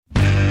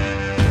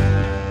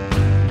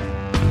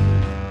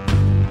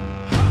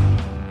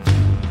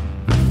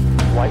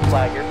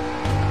flag here.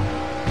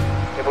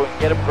 If we can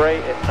get him,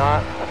 great. If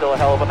not, still a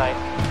hell of a night.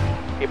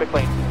 Keep it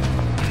clean.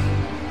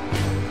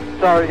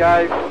 Sorry,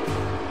 guys.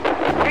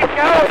 Keep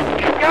going,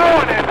 keep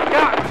going.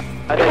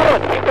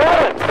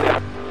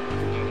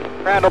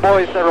 Randall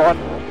boys, everyone.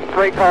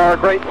 Great car,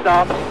 great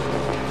stop.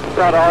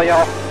 Proud of all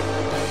y'all.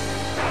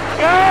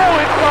 Go!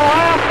 It's the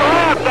last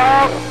lap,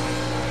 dog!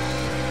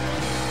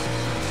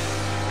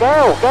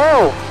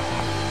 Go!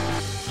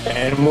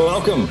 And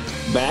welcome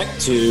back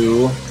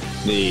to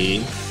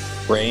the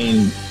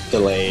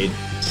rain-delayed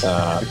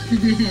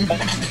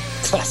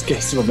class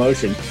case of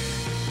emotion.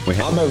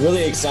 I'm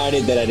really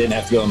excited that I didn't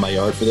have to go in my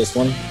yard for this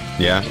one.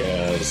 Yeah.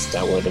 Because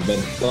that would have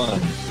been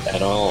fun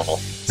at all.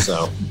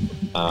 So,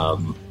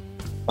 I'm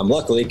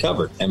luckily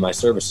covered, and my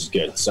service is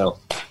good. So,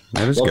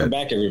 that is welcome good.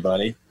 back,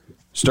 everybody.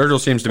 Sturgill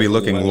seems to be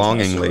looking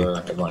longingly.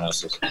 Everyone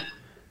else's.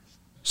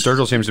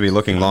 Sturgill seems to be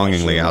looking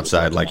longingly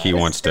outside, like he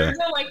wants to.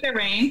 Sturgill like the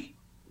rain?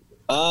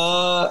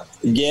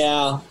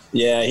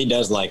 Yeah, he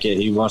does like it.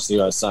 He wants to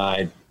go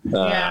outside.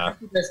 Yeah,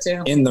 he does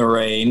too. In the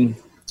rain,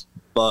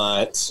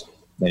 but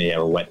then you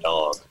have a wet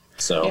dog.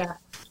 So yeah,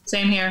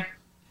 same here.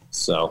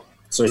 So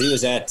he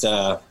was at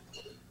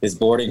his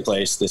boarding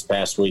place this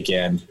past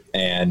weekend,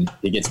 and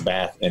he gets a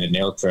bath and a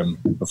nail trim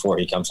before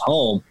he comes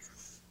home.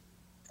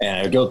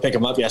 And I go pick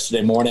him up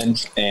yesterday morning,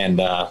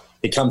 and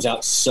he comes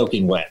out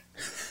soaking wet.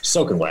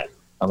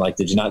 I'm like,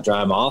 did you not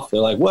dry him off? They're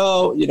like,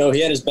 well, he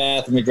had his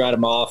bath and we dried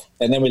him off,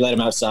 and then we let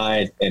him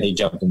outside and he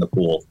jumped in the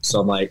pool.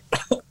 So I'm like,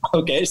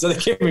 okay. So they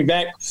give me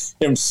back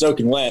him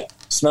soaking wet,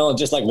 smelling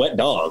just like wet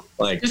dog.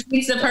 Like,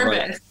 defeats the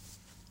purpose.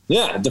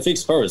 Yeah, it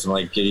defeats the purpose. I'm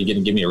like, are you going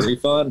to give me a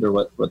refund or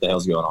what the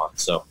hell's going on?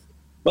 So,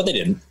 but they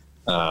didn't.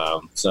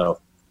 So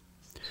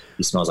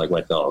he smells like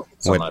wet dog.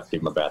 So I'm not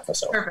giving him a bath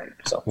myself.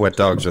 Perfect. So. Wet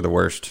dogs are the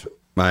worst.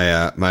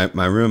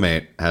 My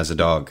roommate has a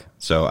dog,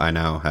 so I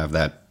now have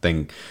that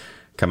thing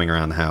coming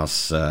around the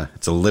house.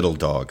 It's a little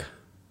dog.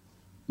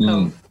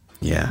 Oh.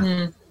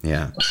 Yeah.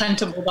 Yeah. A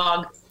pentable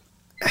dog.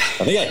 I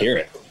think I hear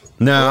it.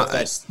 No,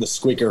 that's the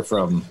squeaker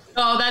from.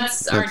 Oh,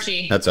 that's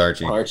Archie. That's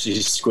Archie.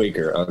 Archie's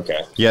squeaker.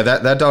 Okay. Yeah,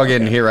 that dog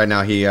isn't here right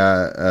now. He,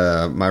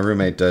 my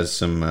roommate does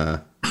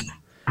some.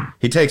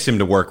 He takes him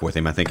to work with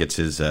him. I think it's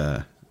his.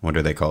 What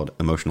are they called?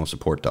 Emotional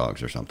support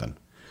dogs or something.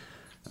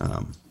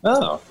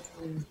 Oh.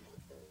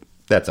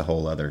 That's a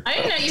whole other. I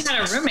didn't know you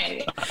had a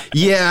roommate.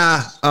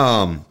 Yeah.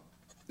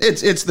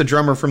 It's the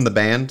drummer from the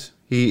band.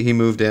 He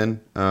moved in.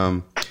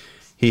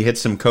 He hit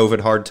some COVID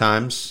hard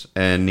times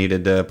and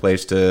needed a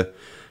place to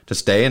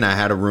stay, and I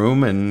had a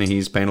room, and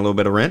he's paying a little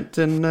bit of rent,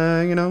 and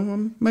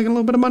I'm making a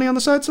little bit of money on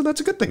the side, so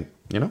that's a good thing,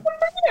 Good for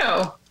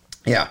you.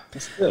 Yeah.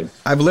 That's good.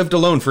 I've lived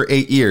alone for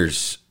 8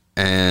 years,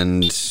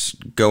 and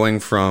going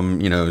from,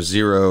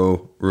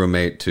 zero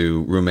roommate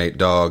to roommate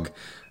dog.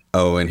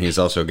 Oh, and he's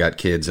also got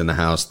kids in the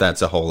house.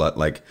 That's a whole lot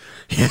like.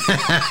 Wait,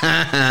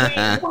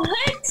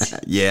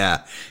 what?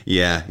 Yeah.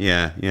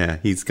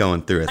 He's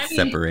going through a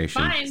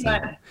separation. Fine, so.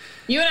 but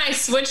you and I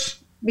switched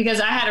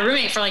because I had a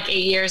roommate for like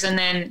 8 years, and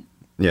then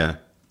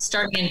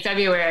starting in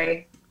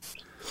February.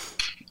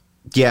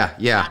 Yeah.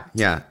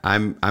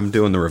 I'm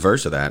doing the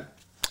reverse of that,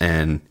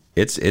 and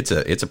it's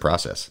a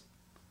process.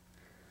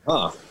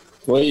 Oh.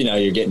 Well,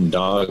 you're getting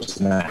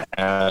dogs in the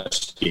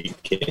house, you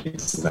get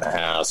kids in the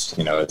house.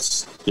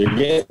 You're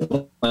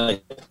getting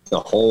like the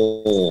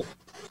whole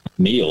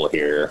meal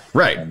here,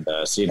 right? And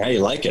seeing how you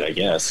like it, I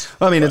guess.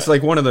 Well, I mean, it's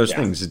like one of those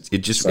things.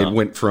 It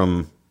went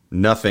from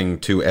nothing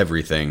to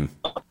everything.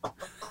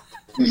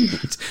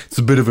 It's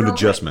a bit of an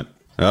adjustment.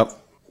 Oh,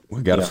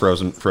 we got a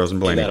frozen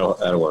Blaney.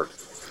 That'll work.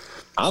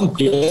 I'm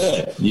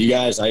good. You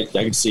guys, I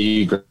can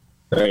see you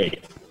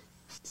great.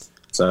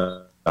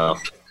 So, am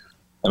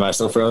I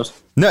still froze?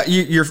 No,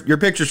 your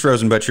picture's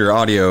frozen, but your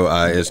audio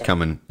is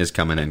coming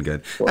in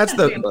good. That's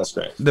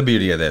great. The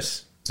beauty of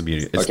this. The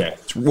beauty. Okay,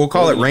 we'll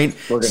call it rain.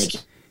 We're gonna.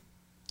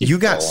 You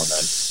got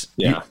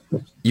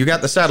you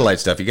got the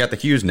satellite stuff. You got the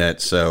HughesNet,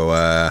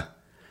 so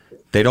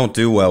they don't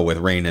do well with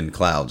rain and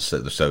clouds.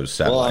 Those satellites.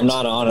 Well, I'm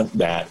not on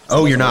that.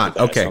 Oh, you're not.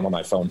 Okay. So I'm on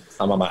my phone.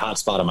 I'm on my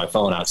hotspot on my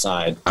phone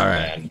outside. All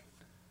right.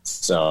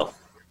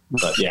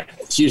 But yeah,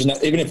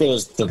 HughesNet. Even if it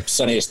was the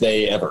sunniest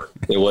day ever,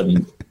 it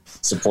wouldn't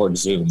support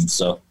Zoom.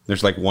 So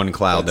there's like one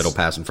cloud that'll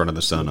pass in front of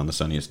the sun on the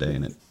sunniest day,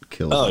 and it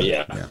kills. Oh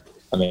yeah.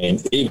 I mean,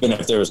 even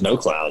if there was no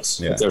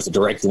clouds, if there's a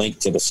direct link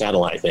to the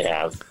satellite they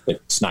have,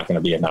 it's not going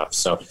to be enough.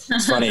 So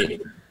it's funny.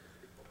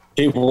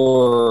 People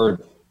were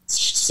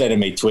sending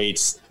me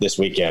tweets this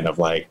weekend of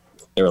like,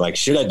 they were like,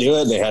 should I do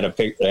it? They had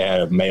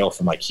a mail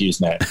from like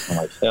HughesNet. I'm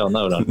like, hell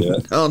no, don't do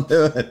it. Don't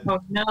do it. Oh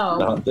no.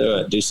 Don't do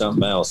it. Do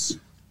something else.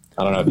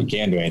 I don't know if you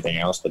can do anything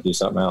else, but do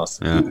something else.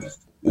 Yeah.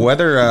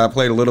 Weather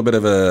played a little bit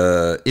of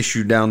a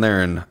issue down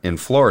there in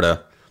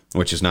Florida,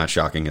 which is not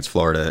shocking. It's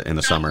Florida in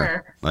the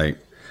summer. Like,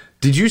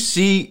 did you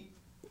see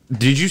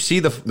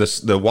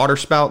the water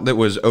spout that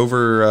was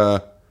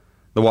over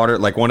the water?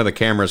 Like one of the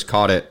cameras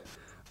caught it,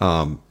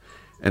 and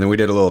then we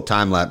did a little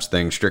time lapse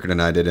thing. Strickland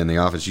and I did in the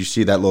office. You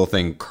see that little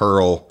thing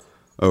curl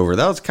over.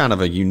 That was kind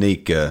of a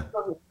unique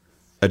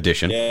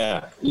edition.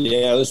 Yeah,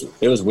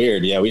 it was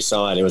weird. Yeah, we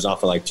saw it. It was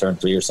off of like turn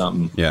 3 or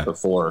something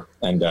before,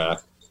 and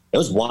it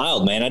was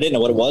wild, man. I didn't know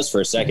what it was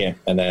for a second,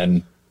 and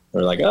then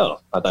we were like, oh,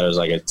 I thought it was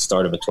like a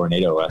start of a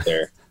tornado out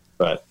there,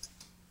 but I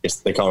guess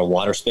they call it a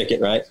water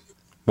spigot, right?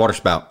 Water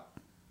spout.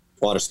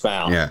 Water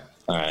spout. Yeah.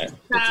 All right.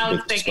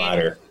 It's a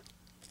spider.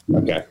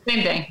 Okay.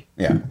 Same thing.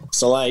 Yeah.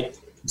 So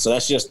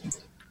that's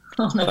just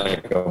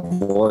like a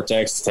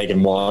vortex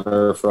taking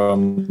water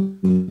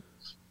from.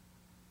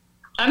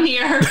 I'm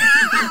here.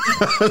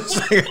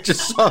 I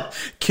just saw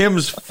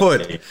Kim's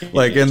foot,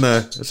 like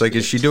it's like,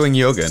 is she doing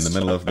yoga in the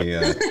middle of the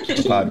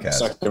podcast?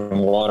 Sucking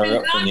water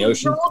up from the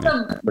ocean. Roll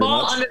the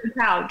ball under the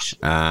couch.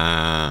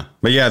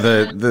 But yeah,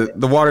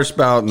 the water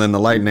spout and then the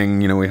lightning,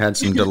 we had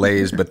some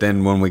delays, but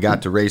then when we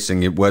got to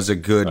racing, it was a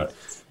good.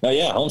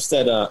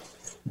 Homestead,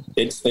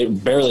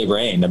 it barely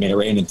rained. I mean, it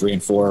rained in 3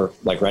 and 4,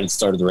 like right at the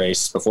start of the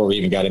race before we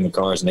even got in the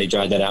cars, and they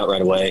dried that out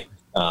right away.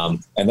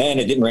 And then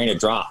it didn't rain a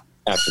drop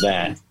after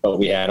that, but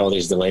we had all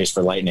these delays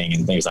for lightning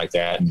and things like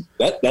that, and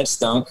that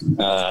stunk.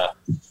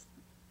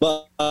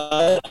 But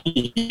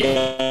you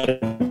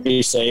gotta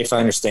be safe. I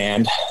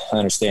understand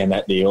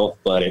that deal,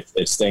 but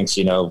it stinks.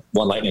 One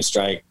lightning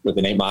strike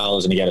within 8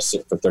 miles, and you got to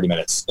sit for 30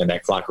 minutes, and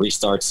that clock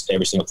restarts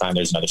every single time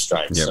there's another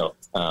strike. Yep. So,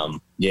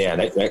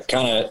 that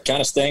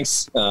kind of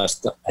stinks.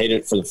 Hate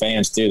it for the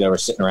fans too that were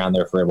sitting around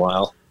there for a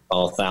while,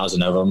 all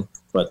 1,000 of them.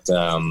 But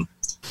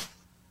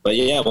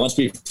yeah, once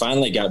we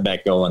finally got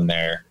back going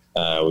there,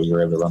 we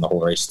were able to run the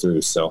whole race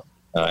through. So,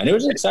 and it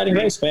was an exciting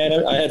race,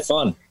 man. I had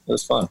fun. It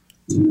was fun.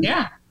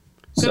 Yeah.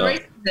 So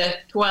race the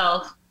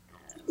 12.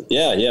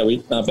 Yeah,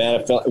 we not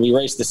bad. We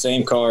raced the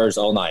same cars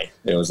all night.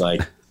 It was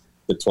like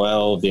the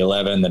 12, the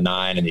 11, the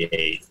 9, and the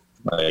 8.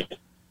 Like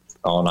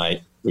all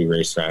night, we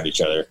raced around each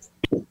other,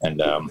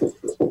 and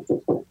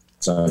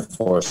so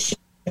unfortunately,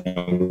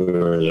 we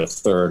were the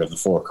third of the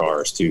 4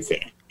 cars to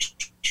finish.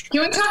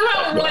 Can we talk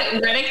about what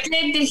Reddick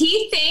did? Did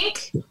he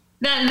think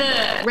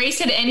that the race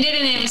had ended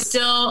and it was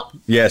still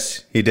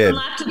yes, he did. A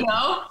lap to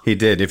go? He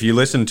did. If you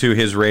listen to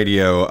his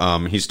radio,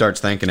 he starts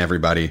thanking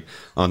everybody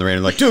on the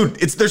radio, like, dude,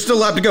 there's still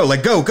a lap to go.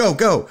 Like,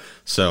 go.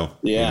 So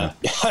yeah.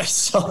 I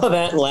saw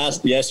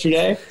that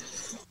yesterday,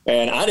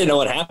 and I didn't know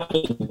what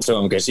happened to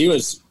him because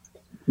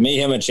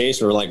him and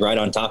Chase were like right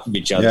on top of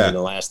each other in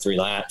the last 3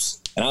 laps.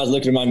 And I was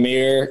looking in my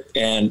mirror,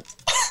 and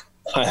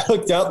I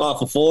looked up off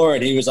the floor,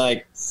 and he was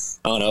like,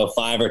 I don't know,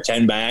 5 or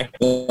 10 back.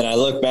 And I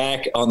looked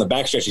back on the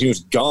backstretch, and he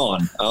was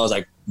gone. I was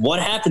like, what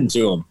happened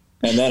to him?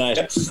 And then I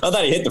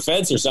thought he hit the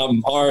fence or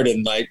something hard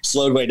and like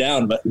slowed way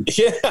down. But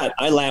yeah,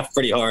 I laughed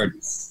pretty hard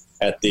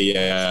at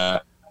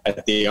the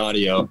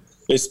audio.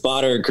 His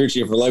spotter and crew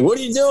chief were like, what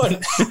are you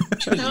doing?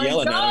 Just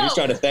yelling at him. He's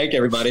trying to thank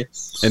everybody.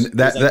 And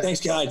that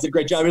thanks, guys. Did a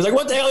great job. He was like,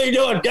 what the hell are you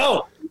doing?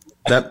 Go.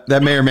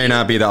 That may or may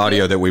not be the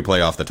audio that we play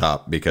off the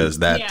top, because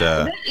that. Is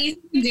that easy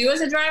to do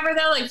as a driver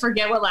though? Like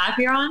forget what lap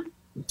you're on?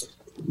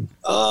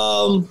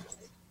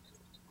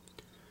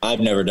 I've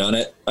never done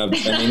it. I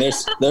mean,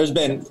 there's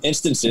been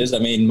instances. I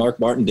mean, Mark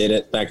Martin did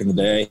it back in the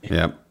day.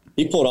 Yeah,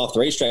 he pulled off the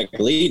racetrack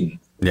leading.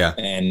 Yeah,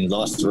 and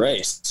lost the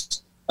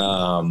race.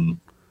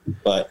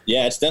 But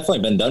yeah, it's definitely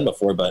been done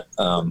before. But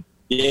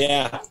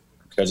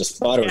because the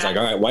spotter was like,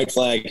 "All right, white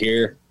flag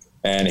here,"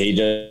 and he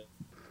just.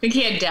 I think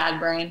he had dad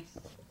brain.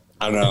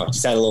 I don't know.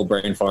 Just had a little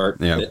brain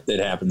fart. Yeah, it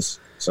happens.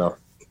 So.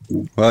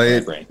 Well,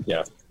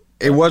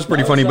 It was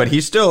pretty funny, but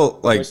he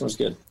still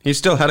he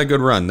still had a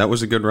good run. That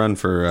was a good run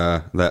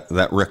for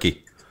that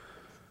rookie.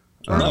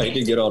 No, he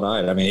did good all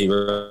night. I mean, he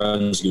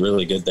runs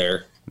really good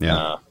there.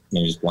 Yeah,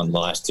 he's won the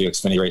last 2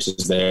 Xfinity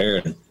races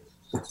there, and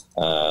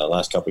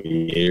last couple of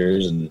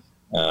years, and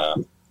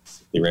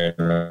he ran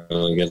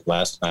really good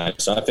last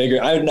night. So I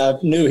figured I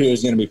knew he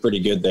was going to be pretty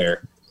good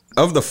there.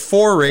 Of the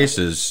 4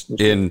 races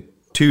in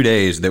 2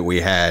 days that we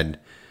had,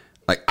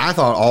 like I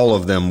thought all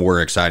of them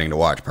were exciting to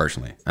watch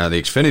personally.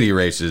 The Xfinity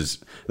races,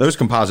 those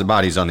composite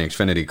bodies on the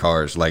Xfinity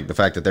cars, like the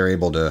fact that they're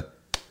able to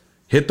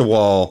hit the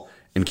wall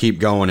and keep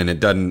going and it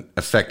doesn't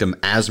affect them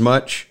as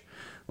much.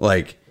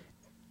 Like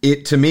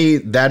it, to me,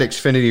 that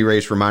Xfinity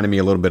race reminded me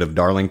a little bit of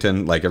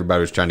Darlington. Like everybody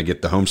was trying to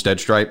get the Homestead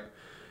stripe,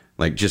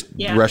 like just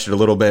rush it a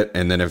little bit.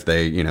 And then if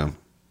they,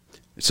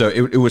 so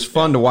it was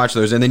fun to watch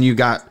those. And then you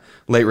got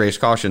late race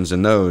cautions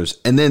in those.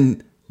 And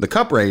then the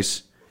Cup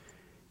race,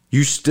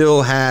 you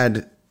still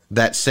had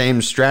that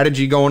same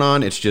strategy going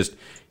on. It's just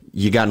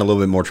you got in a little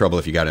bit more trouble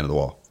if you got into the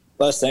wall.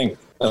 Last thing,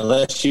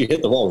 unless you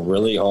hit the wall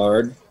really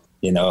hard,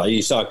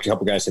 you saw a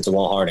couple guys hit the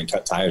wall hard and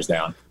cut tires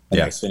down in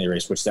the Xfinity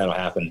race, which that'll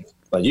happen.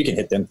 But you can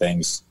hit them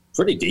things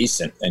pretty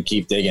decent and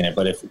keep digging it.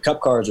 But if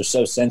Cup cars are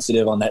so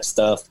sensitive on that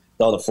stuff,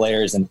 with all the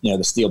flares and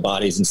the steel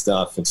bodies and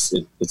stuff,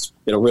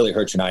 it'll really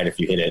hurt your night if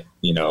you hit it,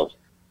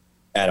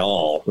 at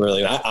all.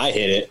 Really, I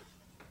hit it.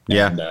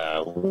 Yeah.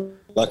 And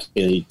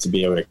lucky to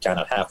be able to kind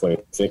of halfway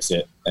fix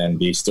it and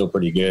be still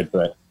pretty good.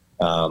 But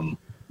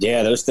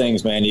those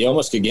things, man, you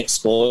almost could get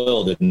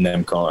spoiled in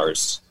them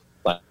cars,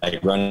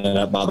 like running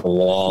up by the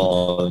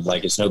wall.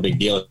 Like it's no big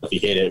deal if you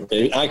hit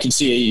it. I can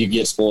see you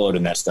get spoiled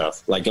in that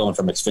stuff, like going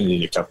from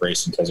Xfinity to Cup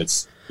racing, because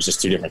it's just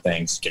 2 different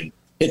things. You can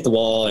hit the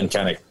wall and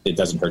kind of it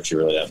doesn't hurt you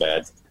really that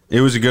bad.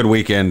 It was a good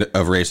weekend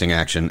of racing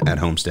action at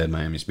Homestead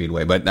Miami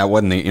Speedway, but that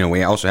wasn't the,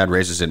 we also had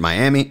races at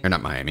Miami, or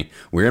not Miami.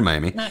 We were in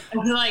Miami.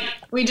 Like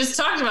we just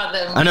talked about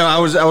them. I know I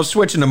was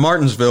switching to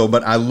Martinsville,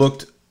 but I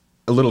looked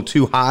a little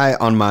too high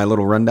on my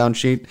little rundown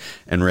sheet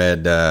and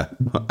read,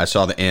 I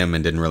saw the M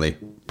and didn't really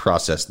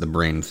process the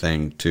brain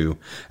thing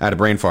I had a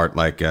brain fart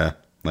like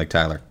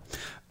Tyler.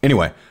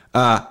 Anyway,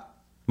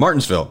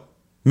 Martinsville,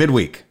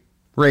 midweek,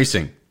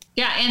 racing.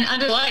 Yeah, and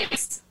under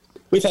lights.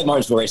 We've had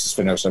Martinsville races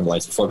for no under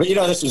lights before, but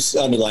this was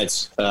under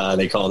lights,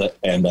 they called it,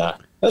 and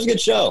that was a good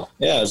show.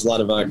 Yeah, there's a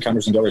lot of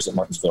comers and goers at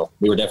Martinsville.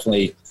 We were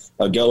definitely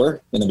a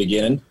goer in the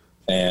beginning,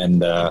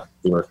 and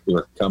we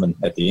were coming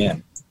at the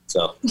end.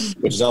 So,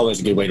 which is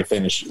always a good way to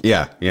finish.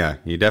 Yeah,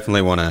 you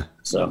definitely want to.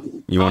 So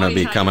you want to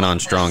be coming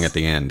on strong at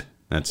the end.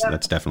 That's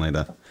definitely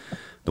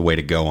the way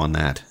to go on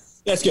that.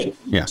 Yeah, it's good.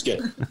 Yeah, it's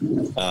good.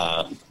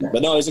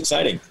 But no, it was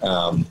exciting.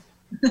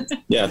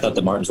 Yeah, I thought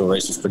the Martinsville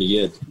race was pretty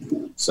good.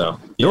 So,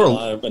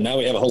 but now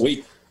we have a whole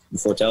week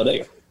before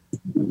Talladega.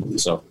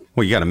 So,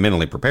 well, you got to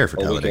mentally prepare for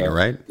Talladega,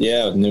 right?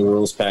 Yeah, with new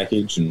rules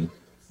package, and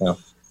you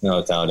know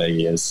what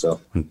Talladega is.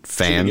 So,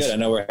 fans. Good. I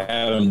know we're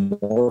having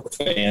more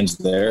fans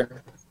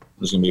there.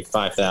 There's going to be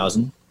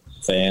 5,000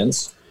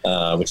 fans,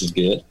 which is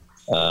good.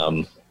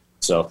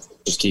 So,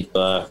 just keep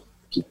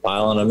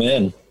piling them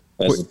in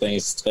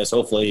as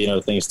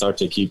hopefully things start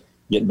to keep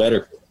getting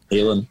better,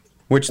 healing.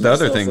 Which the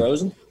other thing.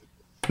 Frozen?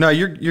 No,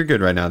 you're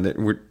good right now.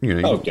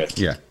 Oh, good.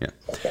 Yeah.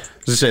 Okay.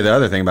 To say the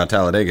other thing about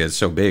Talladega is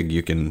so big,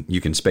 you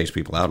can space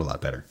people out a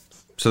lot better.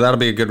 So that'll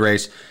be a good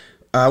race.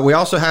 We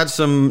also had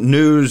some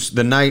news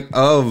the night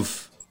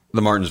of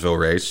the Martinsville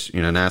race.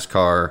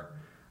 NASCAR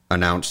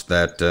announced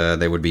that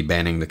they would be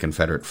banning the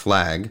Confederate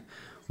flag,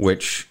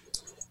 which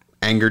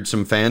angered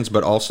some fans,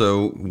 but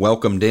also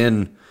welcomed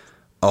in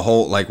a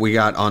whole, we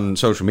got on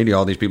social media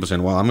all these people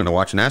saying, well, I'm going to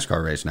watch a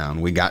NASCAR race now.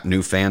 And we got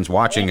new fans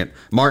watching at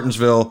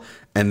Martinsville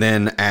and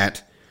then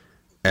at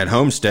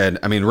Homestead.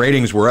 I mean,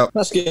 ratings were up.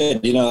 That's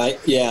good.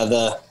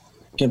 The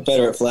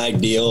Confederate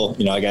flag deal,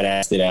 I got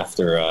asked it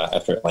after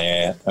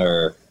Atlanta,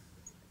 or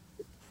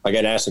I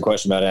got asked a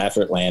question about it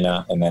after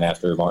Atlanta and then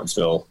after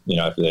Martinsville,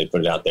 after they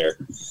put it out there.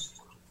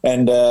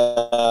 And,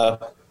 I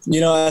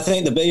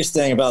think the biggest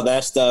thing about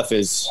that stuff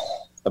is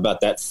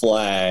about that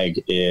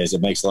flag is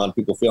it makes a lot of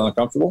people feel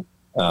uncomfortable.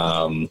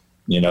 A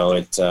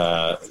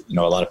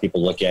lot of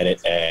people look at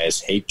it as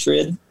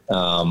hatred,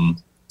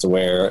 to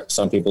where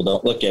some people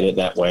don't look at it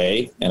that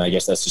way. And I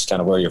guess that's just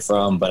kind of where you're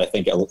from. But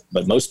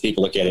but most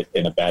people look at it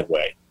in a bad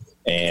way.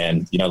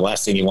 And, the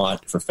last thing you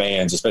want for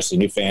fans, especially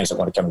new fans that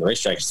want to come to the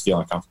racetrack, is to feel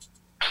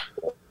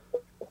uncomfortable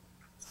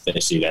if they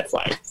see that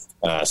flag.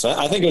 So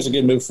I think it was a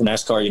good move for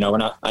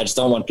NASCAR. I just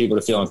don't want people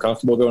to feel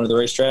uncomfortable going to the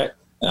racetrack.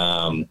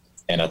 And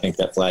I think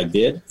that flag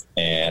did.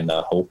 And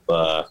I hope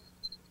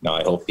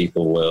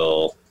people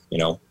will,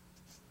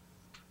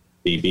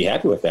 be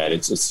happy with that.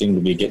 It seemed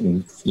to be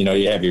getting, you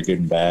have your good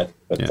and bad,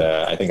 but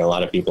I think a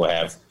lot of people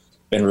have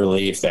been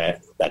relieved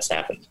that that's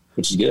happened,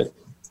 which is good.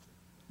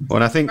 Well,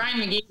 and I think Brian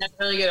McGee had a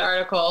really good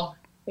article.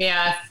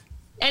 Yeah. If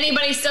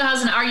anybody still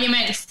has an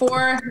argument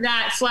for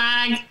that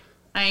flag,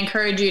 I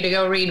encourage you to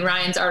go read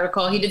Ryan's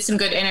article. He did some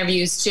good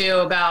interviews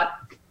too about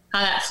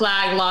how that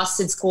flag lost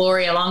its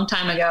glory a long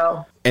time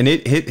ago. And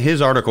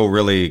his article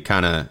really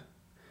kind of,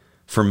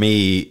 for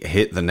me,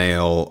 hit the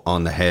nail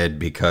on the head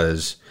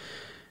because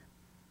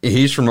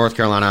he's from North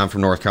Carolina. I'm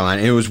from North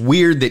Carolina. And it was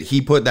weird that he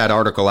put that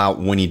article out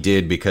when he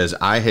did, because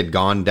I had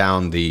gone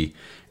down the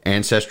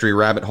ancestry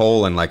rabbit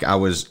hole, and I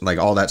was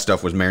all that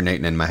stuff was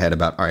marinating in my head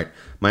about, all right,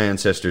 my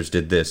ancestors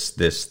did this,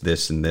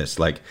 and this.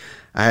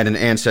 I had an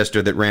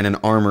ancestor that ran an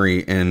armory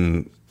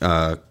in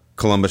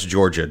Columbus,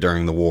 Georgia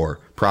during the war,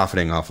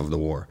 profiting off of the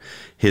war.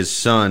 His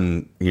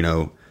son,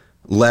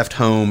 left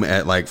home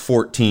at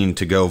 14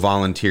 to go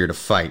volunteer to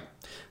fight.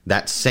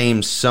 That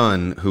same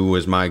son, who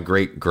was my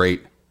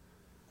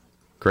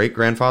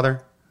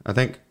great-great-great-grandfather, I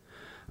think,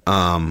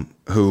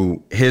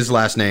 who his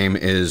last name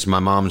is my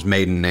mom's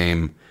maiden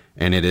name,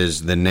 and it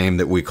is the name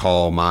that we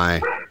call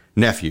my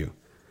nephew.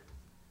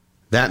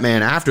 That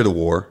man, after the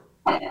war,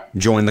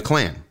 joined the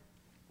Klan.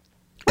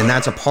 And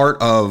that's a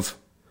part of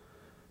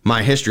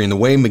my history. And the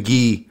way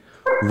McGee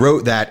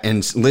wrote that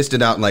and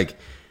listed out,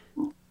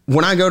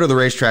 when I go to the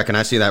racetrack and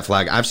I see that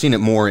flag, I've seen it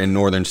more in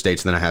northern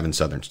states than I have in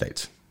southern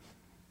states.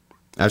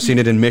 I've seen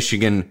it in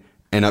Michigan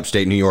and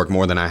upstate New York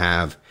more than I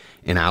have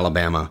in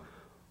Alabama,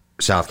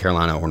 South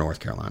Carolina, or North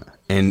Carolina.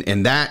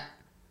 And that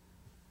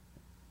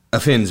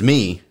offends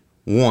me,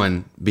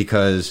 one,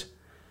 because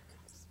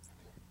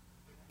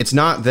it's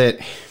not that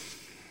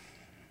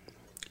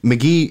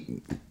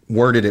McGee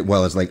worded it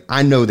well as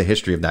I know the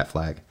history of that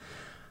flag.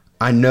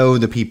 I know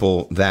the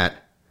people that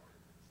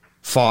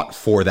fought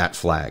for that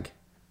flag.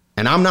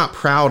 And I'm not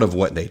proud of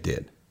what they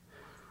did.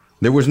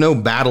 There was no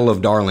Battle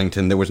of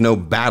Darlington. There was no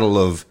Battle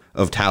of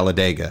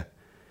Talladega.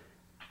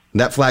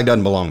 That flag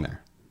doesn't belong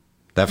there.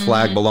 That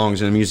flag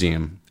belongs in a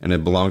museum, and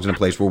it belongs in a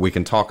place where we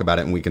can talk about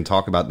it, and we can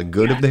talk about the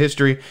good of the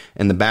history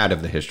and the bad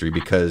of the history,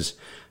 because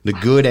The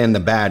good and the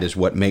bad is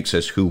what makes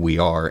us who we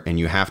are, and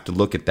you have to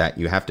look at that.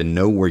 You have to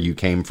know where you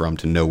came from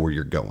to know where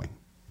you're going.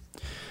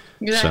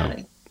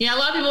 Exactly. So. Yeah, a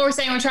lot of people were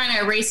saying we're trying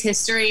to erase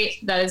history.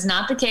 That is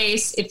not the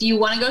case. If you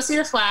want to go see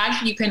the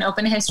flag, you can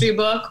open a history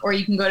book or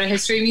you can go to a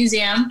history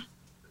museum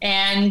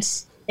and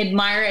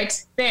admire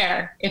it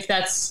there if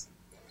that's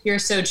you're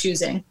so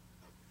choosing.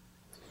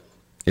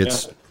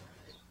 It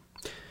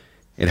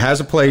has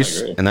a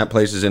place, and that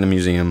place is in a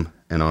museum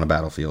and on a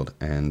battlefield.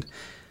 And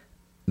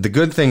the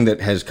good thing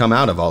that has come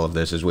out of all of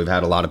this is we've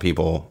had a lot of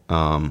people.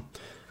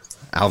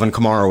 Alvin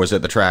Kamara was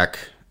at the track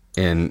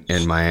in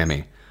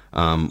Miami.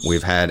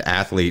 We've had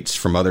athletes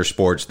from other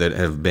sports that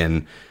have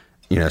been,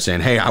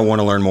 saying, hey, I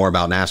want to learn more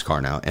about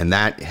NASCAR now. And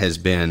that has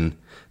been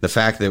the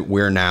fact that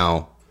we're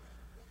now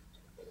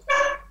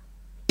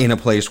in a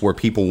place where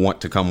people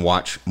want to come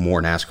watch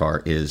more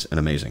NASCAR is an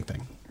amazing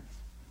thing.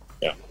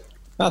 Yeah.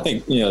 I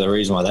think, the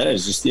reason why that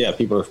is just,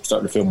 people are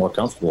starting to feel more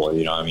comfortable, if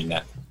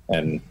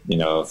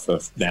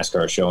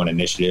NASCAR is showing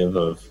initiative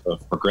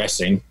of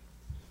progressing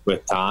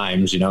with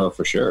times,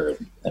 for sure.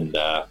 And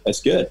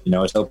that's good.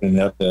 It's opening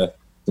up the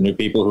new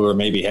people who are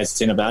maybe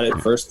hesitant about it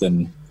first,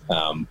 and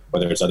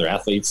whether it's other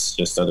athletes,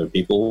 just other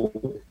people.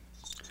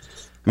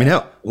 I mean,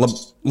 hell,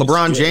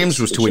 LeBron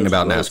James was tweeting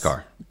about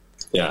NASCAR.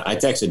 Yeah, I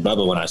texted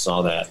Bubba when I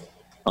saw that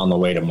on the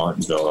way to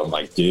Martinsville. I'm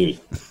like, dude,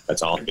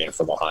 that's all being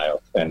from Ohio.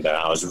 And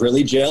I was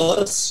really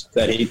jealous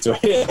that he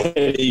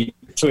tweeted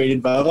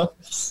Bubba.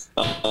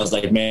 I was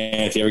like,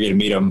 man, if you ever get to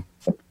meet him,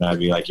 I'd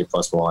be like your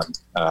plus one.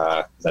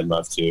 I'd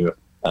love to.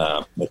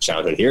 A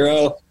childhood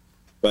hero.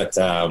 But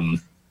no,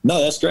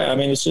 that's great. I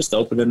mean, it's just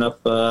opening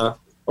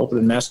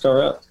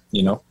NASCAR up,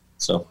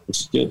 so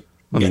it's good.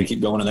 We got to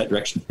keep going in that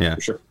direction,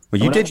 for sure.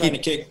 Well, we're not trying to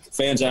kick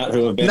fans out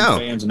who have been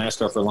fans of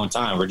NASCAR for a long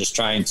time. We're just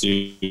trying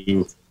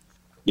to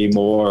be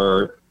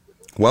more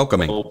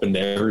welcoming, open to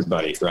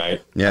everybody, right?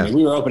 Yeah. I mean,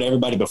 we were open to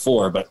everybody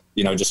before, but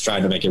just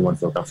trying to make everyone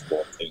feel comfortable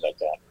and things like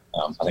that.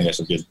 I think that's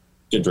a good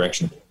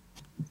direction.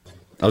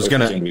 I was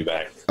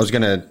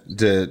gonna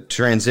to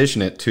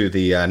transition it to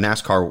the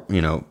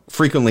NASCAR,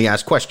 frequently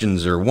asked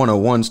questions or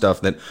 101 stuff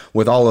that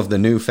with all of the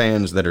new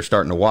fans that are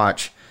starting to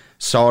watch,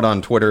 saw it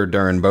on Twitter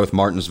during both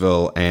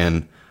Martinsville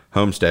and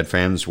Homestead.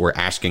 Fans were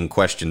asking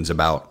questions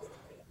about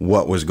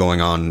what was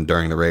going on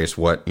during the race.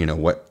 What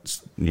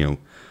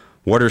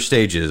are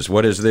stages?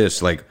 What is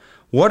this? Like,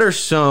 what are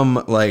some,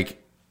 if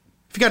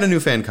you got a new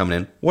fan coming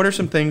in, what are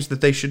some things that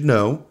they should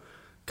know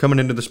coming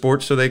into the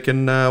sport so they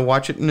can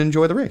watch it and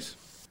enjoy the race?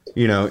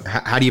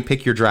 How do you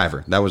pick your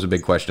driver? That was a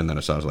big question that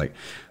I saw. I was like,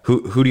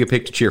 who do you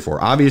pick to cheer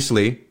for?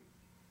 Obviously,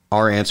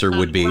 our answer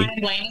would be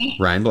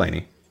Ryan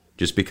Blaney,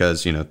 just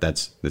because,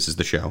 this is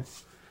the show.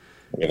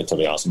 We have a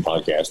totally awesome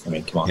podcast. I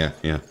mean, come on.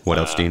 Yeah. What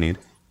else do you need?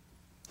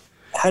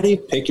 How do you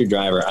pick your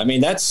driver? I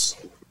mean, I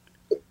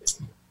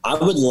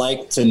would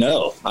like to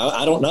know.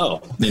 I don't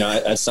know.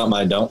 That's something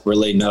I don't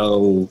really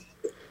know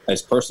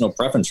as personal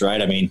preference,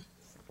 right? I mean,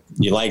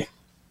 you like,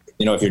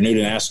 if you're new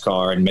to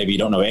NASCAR and maybe you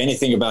don't know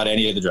anything about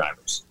any of the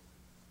drivers,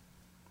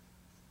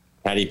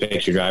 how do you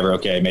pick your driver?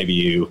 Okay, maybe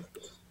you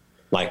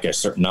like a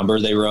certain number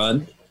they run.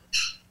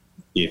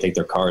 Do you think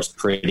their car is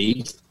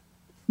pretty?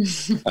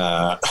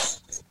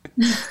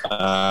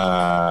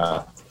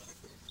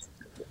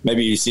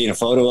 Maybe you've seen a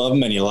photo of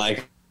them and you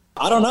like,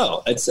 I don't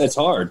know. It's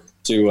hard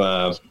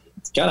to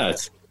kind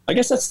of, I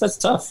guess that's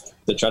tough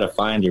to try to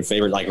find your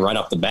favorite, like right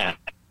off the bat.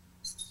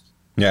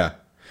 Yeah.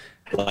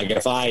 Like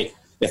if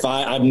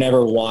I've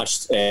never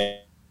watched a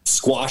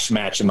squash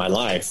match in my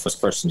life, this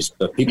person,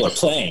 people are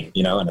playing,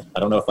 and I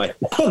don't know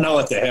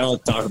what the hell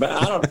to talk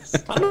about. I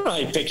don't know how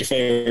you pick your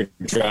favorite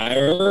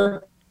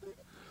driver.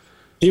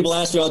 People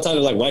ask me all the time,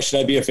 they're like, why should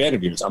I be a fan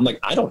of yours? I'm like,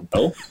 I don't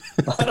know.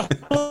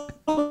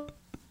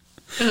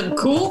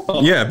 Cool?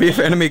 Yeah, be a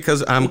fan of me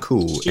because I'm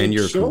cool and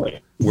you're cool.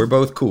 We're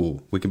both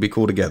cool. We can be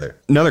cool together.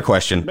 Another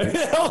question.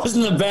 That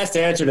wasn't the best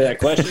answer to that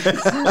question. I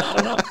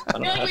don't know. I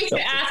feel like we should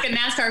ask a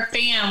NASCAR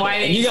fan why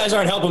they... You guys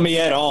aren't helping me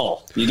at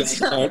all. You guys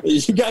just...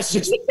 You said.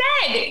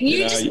 You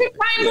just pick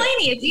Ryan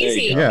Blaney. It's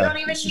easy. Yeah. You don't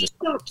even need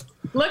to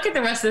look at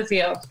the rest of the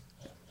field.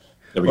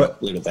 There we go.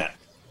 Leave it at that.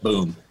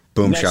 Boom.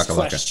 Boom,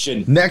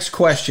 shakalaka. Next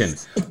question.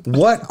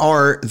 What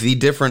are the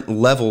different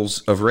levels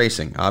of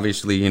racing?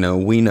 Obviously,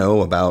 we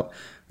know about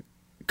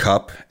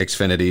Cup,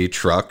 Xfinity,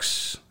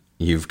 trucks.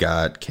 You've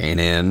got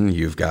K&N,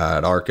 you've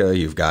got ARCA,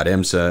 you've got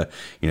IMSA.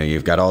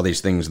 You've got all these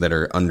things that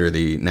are under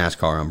the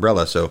NASCAR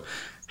umbrella. So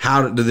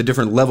how do the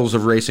different levels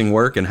of racing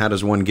work, and how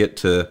does one get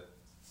to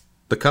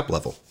the Cup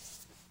level?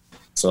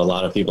 So a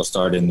lot of people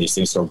start in these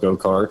things called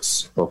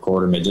go-karts or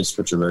quarter midgets,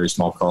 which are very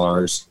small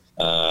cars.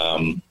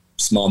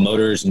 Small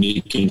motors, and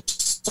you can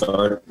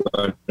start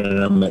running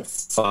them at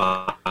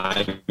 5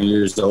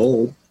 years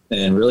old.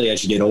 And really,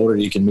 as you get older,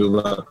 you can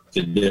move up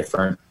to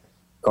different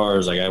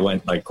cars. Like I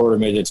went like quarter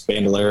midgets,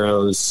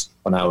 bandoleros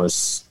when I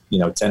was,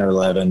 10 or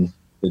 11,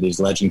 with these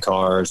legend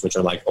cars, which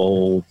are like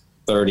old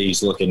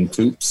 30s looking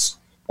coupes.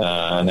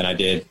 And then I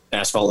did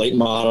asphalt late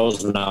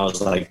models when I was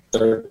like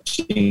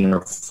 13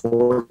 or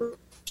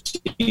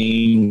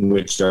 14,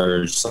 which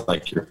are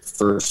like your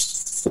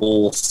first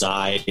full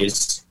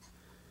size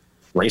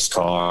race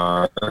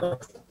car.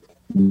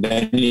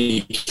 Then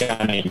you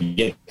kind of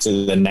get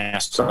to the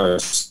NASCAR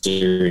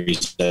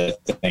series that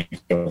think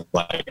of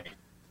like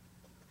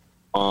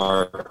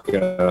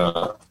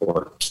ARCA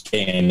or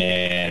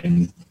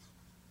K&N,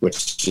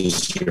 which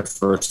is your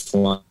first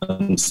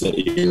ones that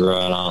you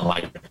run on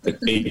like the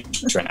big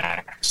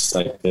tracks,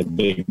 like the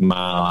big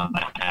mile and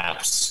a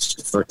half.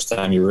 First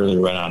time you really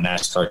run on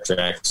NASCAR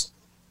tracks.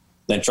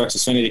 Then Trucks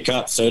Xfinity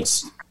Cup. So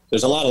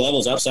there's a lot of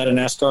levels outside of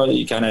NASCAR that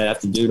you kind of have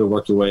to do to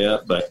work your way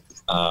up, but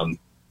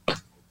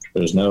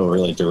there's no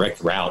really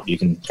direct route. You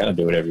can kind of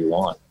do whatever you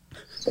want.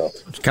 So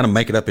just kind of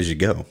make it up as you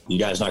go. You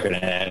guys not going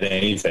to add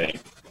anything.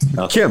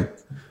 Kim,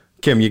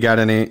 you got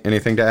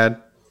anything to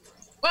add?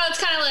 Well, it's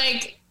kind of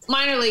like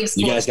minor league sports.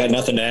 You guys got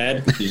nothing to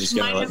add? You just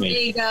going to let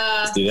me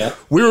do that?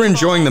 We were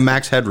enjoying the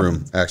max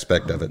headroom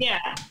aspect of it. Yeah.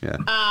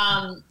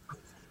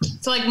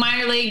 So like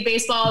minor league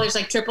baseball, there's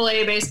like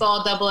AAA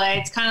baseball, AA.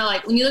 It's kind of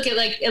like when you look at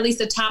like at least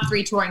the top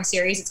 3 touring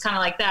series, it's kind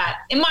of like that,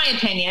 in my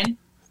opinion.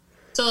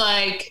 So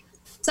like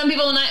some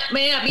people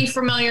may not be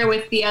familiar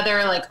with the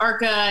other like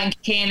ARCA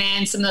and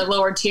K&N, some of the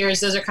lower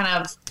tiers. Those are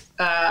kind of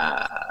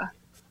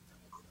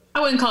I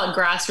wouldn't call it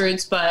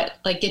grassroots, but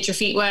like get your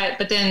feet wet.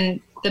 But then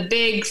the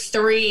big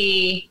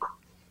 3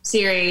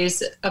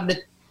 series of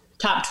the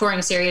top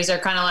touring series are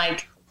kind of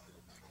like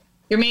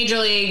your major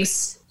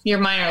leagues, your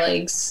minor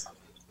leagues,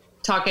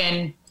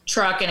 talking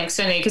truck and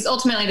Xfinity, because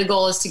ultimately the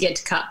goal is to get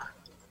to Cup.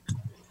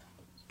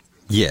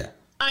 Yeah.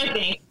 I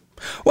think.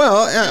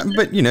 Well,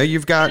 but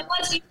you've got.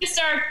 Unless you just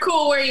are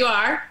cool where you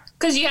are,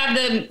 because you have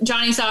the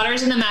Johnny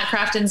Sauters and the Matt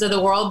Craftons of the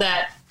world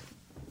that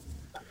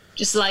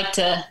just like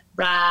to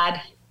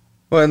ride.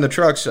 Well, in the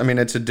trucks, I mean,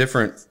 it's a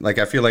different. Like,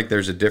 I feel like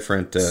there's a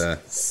different.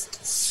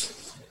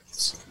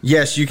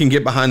 Yes, you can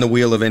get behind the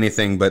wheel of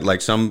anything, but like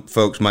some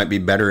folks might be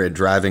better at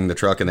driving the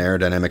truck and the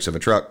aerodynamics of a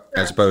truck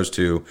as opposed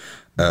to,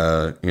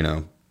 car.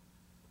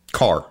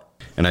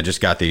 And I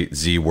just got the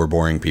Z, we're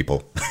boring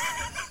people.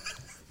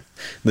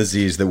 The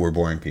Z's that we're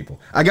boring people.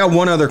 I got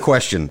one other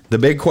question. The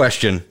big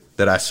question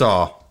that I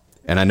saw,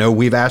 and I know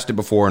we've asked it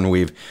before and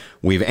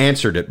we've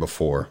answered it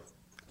before,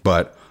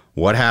 but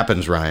what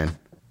happens, Ryan,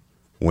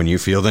 when you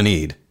feel the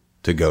need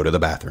to go to the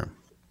bathroom?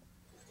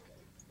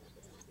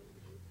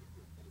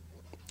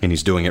 And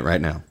he's doing it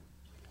right now.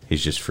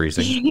 He's just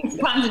freezing. He's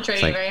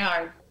concentrating very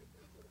hard.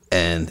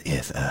 And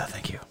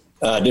thank you.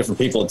 Different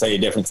people tell you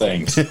different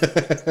things.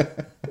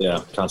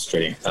 Yeah,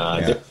 concentrating.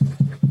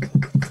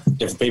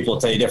 Different people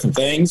tell you different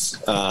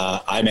things.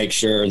 I make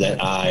sure that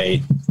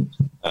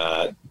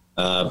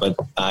but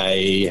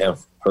I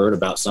have heard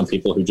about some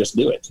people who just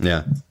do it.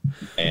 Yeah.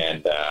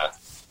 And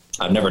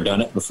I've never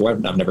done it before.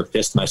 I've never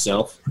pissed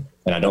myself,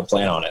 and I don't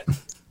plan on it.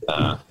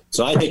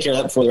 So I take care of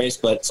that before the race,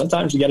 but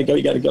sometimes you got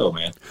to go,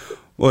 man.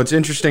 Well, it's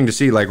interesting to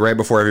see, like, right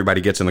before everybody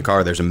gets in the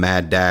car, there's a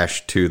mad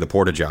dash to the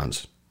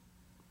Porta-Johns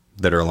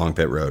that are along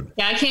pit road.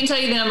 Yeah, I can't tell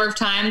you the number of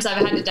times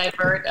I've had to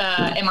divert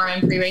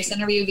MRN pre-race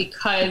interview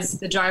because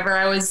the driver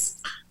I was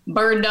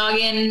bird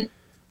dogging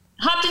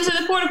hopped into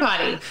the porta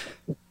potty.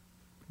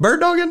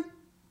 Bird dogging?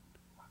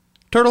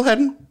 Turtle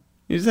heading?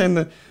 You saying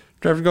the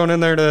driver's going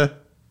in there to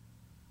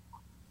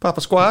pop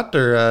a squat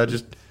or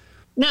just...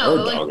 No,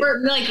 like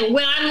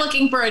when I'm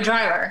looking for a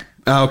driver.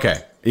 Oh,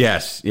 okay.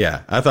 Yes,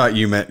 yeah. I thought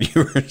you meant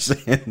you were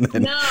saying that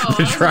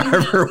the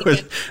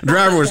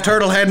driver was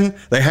turtle heading.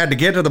 They had to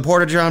get to the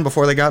Porta-John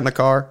before they got in the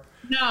car.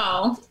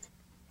 No.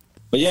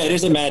 But yeah, it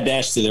is a mad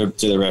dash to the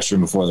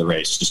restroom before the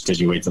race, just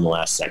because you wait till the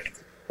last second.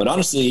 But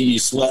honestly, you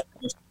sweat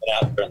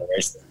out during the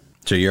race.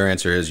 So your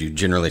answer is you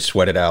generally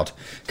sweat it out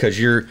because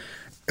you're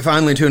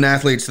finally to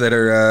athletes that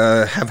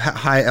are have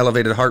high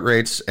elevated heart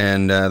rates,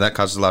 and that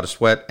causes a lot of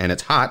sweat, and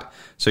it's hot,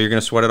 so you're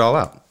going to sweat it all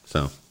out.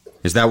 So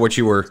is that what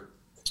you were?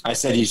 I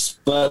said you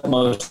sweat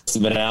most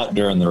of it out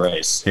during the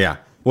race. Yeah.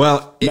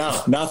 Well,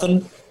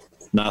 nothing.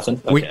 Okay.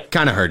 We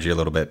kind of heard you a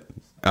little bit.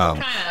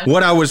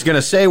 What I was going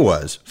to say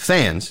was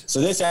fans. So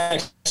this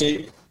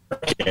actually,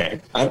 okay.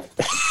 I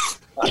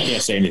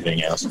can't say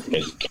anything else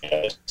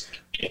because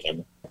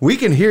we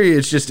can hear you.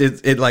 It's just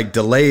it like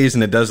delays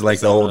and it does like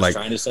the old like.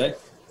 Trying to say.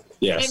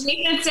 Yes. It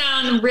makes it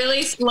sound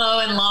really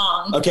slow and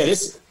long. Okay.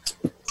 This.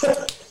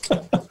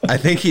 I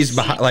think he's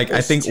behind. Like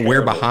I think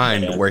we're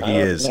behind where he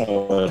is.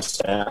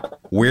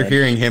 We're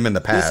hearing him in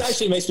the past. This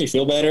actually makes me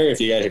feel better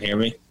if you guys can hear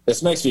me.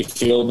 This makes me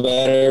feel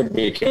better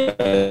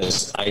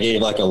because I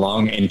gave like a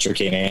long,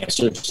 intricate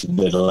answer to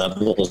the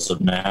levels of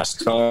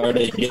NASCAR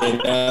to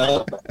get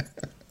up,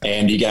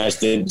 and you guys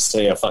didn't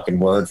say a fucking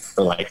word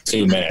for like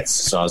 2 minutes.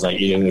 So I was like,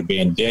 either they're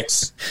being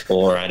dicks,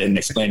 or I didn't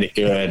explain it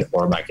good,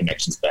 or my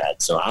connection's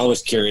bad. So I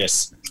was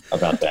curious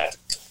about that.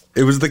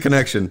 It was the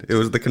connection.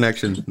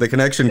 The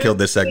connection killed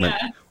this segment.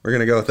 Yeah. We're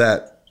going to go with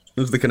that. It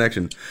was the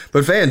connection.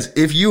 But fans,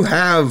 if you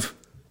have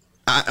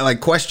like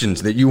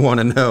questions that you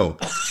want to know,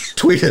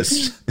 tweet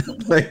us.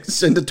 Like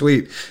send a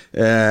tweet.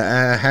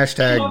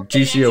 Hashtag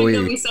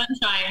GCOE. Be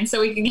sunshine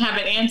so we can have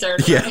it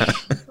answered. Yeah.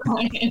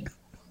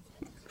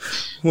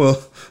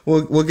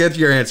 We'll get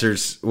your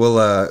answers.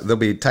 They'll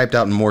be typed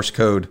out in Morse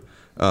code.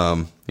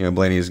 You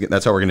know,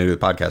 that's how we're going to do the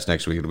podcast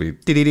next week. It'll be and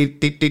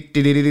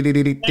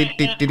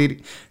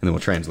then we'll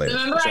translate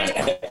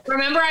it.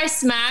 Remember I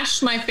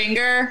smashed my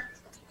finger?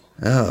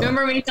 Oh.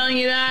 Remember me telling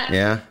you that?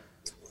 Yeah.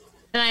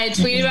 And I had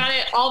tweeted about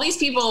it. All these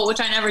people, which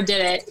I never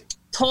did it,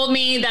 told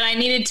me that I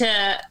needed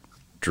to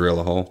drill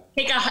a hole.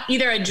 Take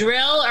either a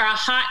drill or a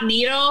hot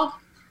needle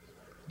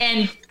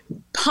and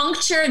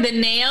puncture the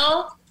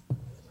nail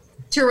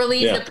to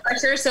relieve the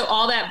pressure so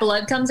all that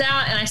blood comes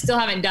out, and I still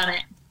haven't done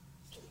it.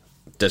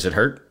 Does it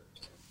hurt?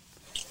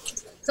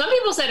 Some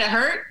people said it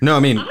hurt. No, I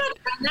mean, I'm not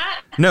doing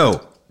that.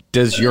 No.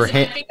 Does your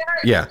hand?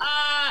 Yeah.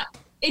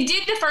 It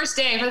did the first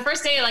day. For the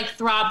first day, it like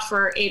throbbed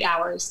for 8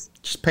 hours.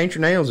 Just paint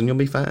your nails and you'll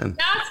be fine.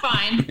 That's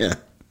fine. Yeah.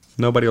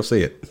 Nobody will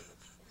see it.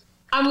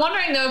 I'm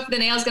wondering though if the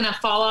nail's gonna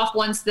fall off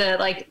once the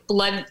like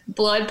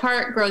blood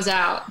part grows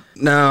out.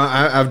 No,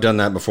 I've done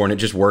that before, and it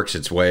just works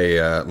its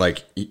way.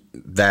 Like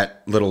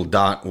that little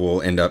dot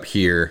will end up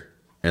here,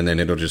 and then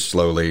it'll just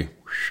slowly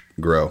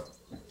grow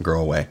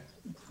away.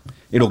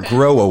 It'll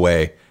grow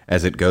away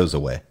as it goes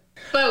away.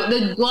 But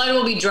the blood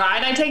will be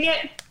dried, I take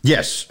it?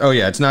 Yes. Oh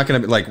yeah. It's not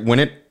gonna be like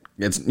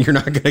you're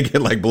not gonna get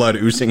like blood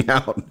oozing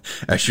out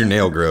as your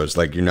nail grows.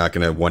 Like you're not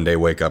gonna one day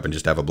wake up and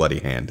just have a bloody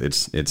hand.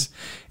 It's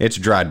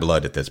dried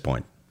blood at this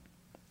point.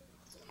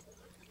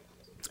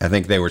 I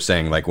think they were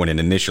saying like when it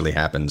initially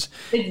happens,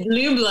 it's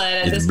blue blood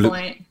at this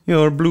point. You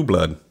know, blue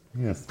blood.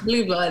 Yeah.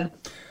 Blue blood.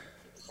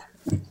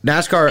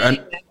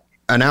 NASCAR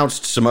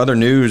announced some other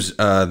news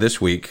this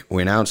week.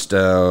 We announced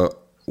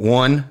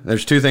one.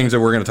 There's two things that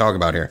we're going to talk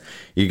about here.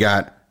 You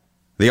got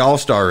the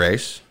All-Star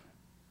race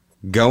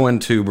going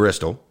to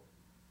Bristol.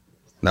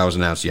 That was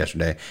announced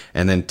yesterday.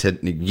 And then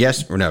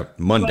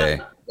Monday.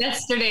 Well,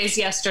 yesterday's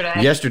yesterday.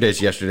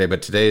 Yesterday's yesterday,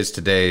 but today is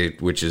today,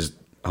 which is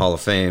Hall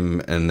of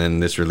Fame, and then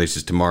this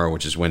releases tomorrow,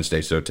 which is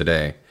Wednesday. So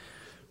today,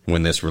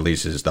 when this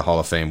releases, the Hall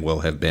of Fame will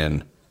have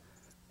been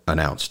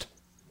announced,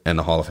 and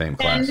the Hall of Fame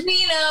class. And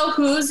we know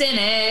who's in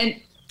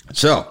it.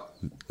 So,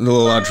 a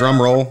little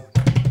drum roll.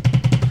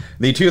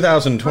 The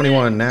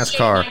 2021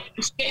 NASCAR.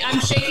 I'm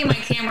shaking my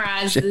camera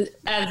as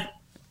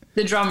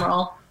the drum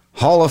roll.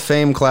 Hall of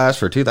Fame class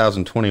for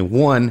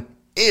 2021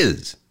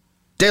 is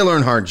Dale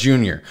Earnhardt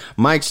Jr.,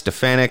 Mike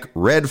Stefanik,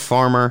 Red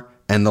Farmer,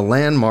 and the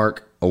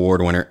Landmark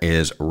Award winner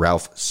is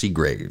Ralph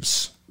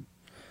Seagraves.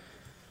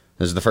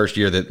 This is the first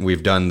year that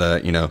we've done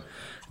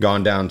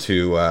gone down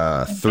to 3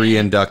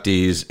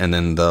 inductees and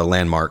then the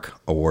Landmark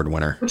Award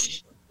winner.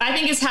 Which I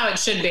think is how it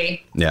should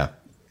be. Yeah.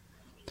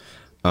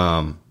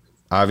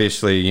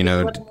 Obviously,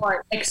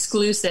 more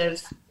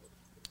exclusive.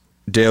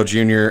 Dale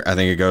Jr., I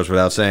think it goes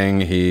without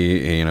saying,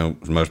 he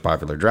was the most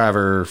popular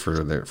driver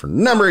for a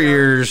number of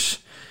years.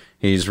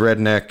 He's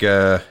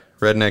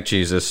redneck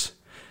Jesus,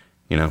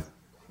 no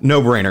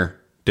brainer.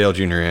 Dale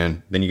Jr.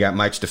 in. Then you got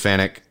Mike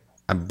Stefanik.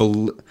 How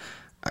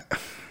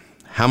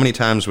many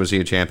times was he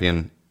a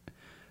champion?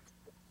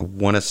 I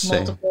want to say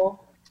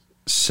multiple.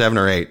 7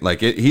 or 8.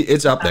 Like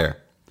it's up there.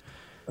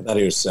 I thought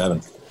he was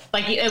 7.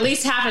 Like at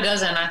least half a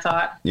dozen, I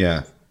thought.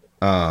 Yeah.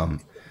 And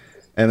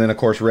then of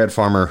course Red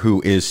Farmer, who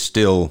is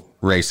still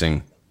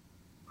racing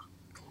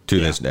to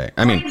this day.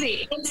 I mean,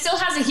 crazy. He still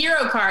has a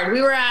hero card.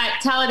 We were at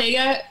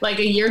Talladega like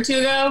a year or two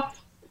ago,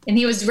 and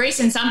he was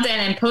racing something,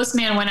 and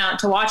Postman went out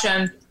to watch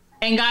him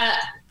and got a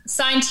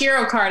signed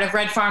hero card of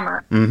Red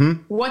Farmer.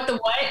 Mm-hmm. What the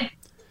what?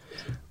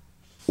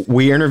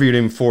 We interviewed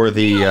him for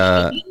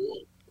the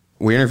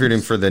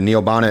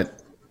Neil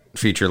Bonnet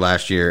feature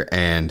last year,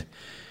 and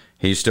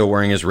he's still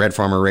wearing his Red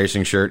Farmer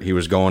racing shirt. He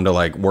was going to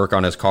like work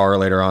on his car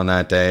later on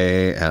that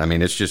day, and I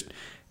mean, it's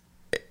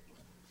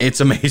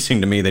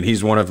amazing to me that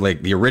he's one of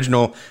like the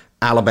original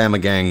Alabama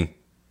gang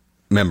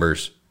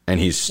members, and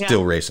he's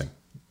still racing.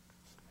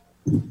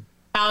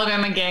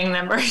 Alabama gang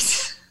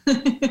members.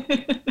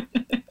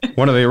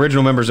 One of the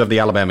original members of the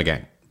Alabama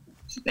gang.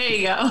 There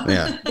you go.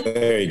 Yeah.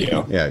 There you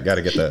go. Yeah, got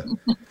to get the...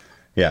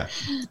 Yeah.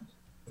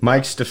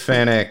 Mike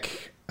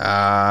Stefanik.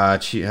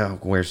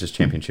 Where's his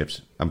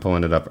championships? I'm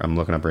pulling it up. I'm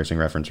looking up Racing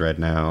Reference right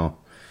now.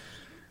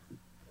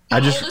 How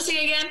old is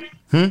he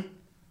again?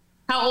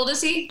 How old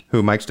is he?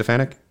 Who, Mike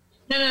Stefanik?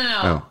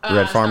 No. Oh,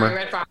 Red Farmer? Sorry,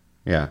 Red Farmer.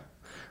 Yeah.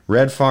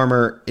 Red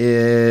Farmer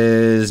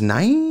is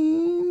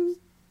 90?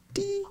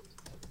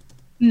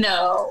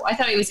 No, I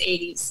thought he was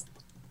 80s.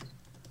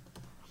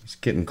 He's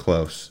getting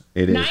close.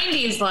 It is.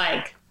 90s,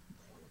 like.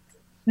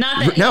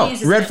 Not that No,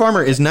 Red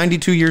Farmer is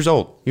 92 years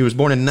old. He was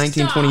born in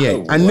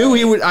 1928. I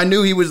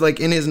knew he was like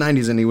in his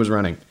 90s and he was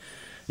running.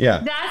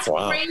 Yeah. That's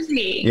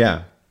crazy.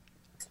 Yeah.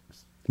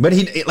 But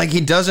he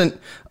doesn't,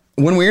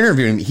 when we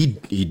interviewed him,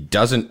 he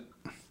doesn't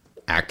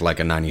act like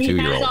a 92-year-old.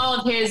 He has all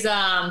of his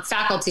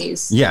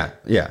faculties. Yeah.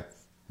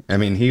 I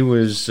mean, he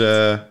was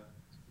a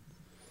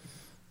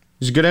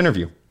good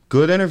interview.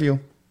 Good interview.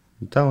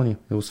 I'm telling you,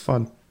 it was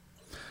fun.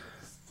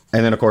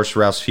 And then, of course,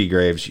 Ralph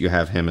Seagraves, you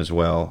have him as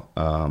well,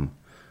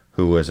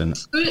 who was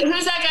who's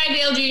that guy,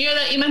 Dale Jr.,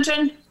 that you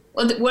mentioned?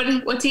 What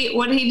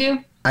did he do?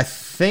 I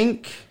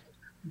think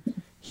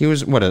he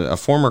was, a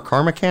former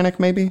car mechanic,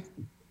 maybe?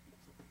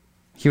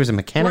 He was a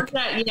mechanic?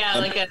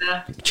 Like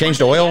a...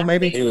 Changed oil,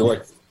 maybe? He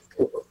worked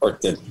or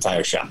the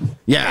tire shop.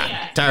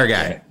 Yeah, tire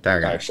guy.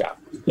 Tire shop.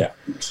 Yeah.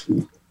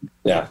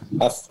 Yeah,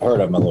 I've heard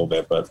of him a little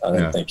bit, but I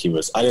didn't think he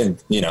was. I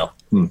didn't,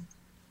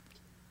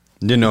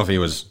 Didn't know if he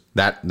was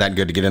that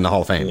good to get in the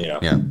Hall of Fame.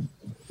 Yeah.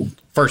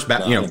 First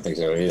ballot, I didn't think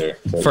so either.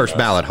 But, first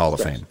ballot Hall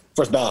of Fame.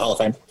 First ballot Hall of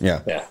Fame.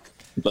 Yeah. Yeah.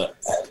 But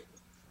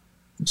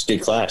it's a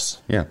good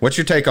class. Yeah. What's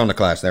your take on the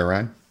class there,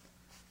 Ryan?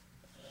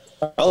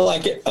 I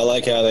like it. I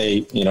like how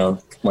they,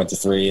 went to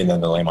 3 and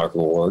then the landmark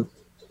award.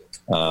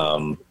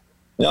 I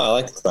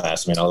like the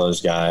class. I mean, all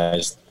those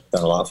guys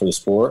done a lot for the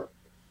sport.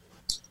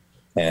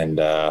 And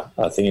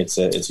I think it's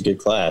a good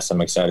class.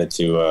 I'm excited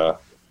to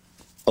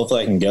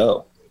hopefully I can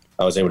go.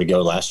 I was able to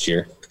go last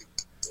year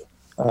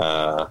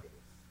to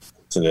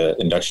the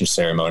induction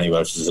ceremony,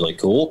 which was really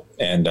cool.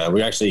 And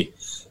we were actually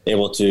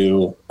able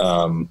to,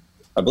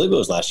 I believe it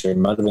was last year, it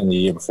might have been the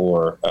year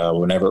before,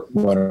 when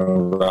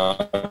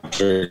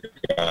Roger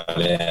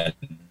got in.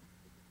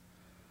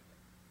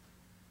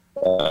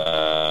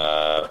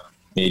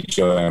 Me,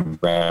 Joe, and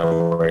Brad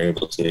were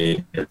able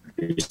to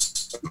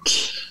introduce him,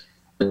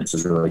 which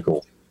was really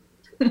cool.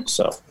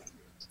 So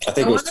I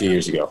think it was 2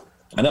 years ago.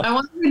 I know. I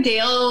wonder who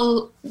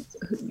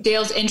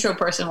Dale's intro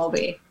person will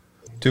be.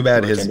 Too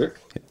bad his. Kendrick?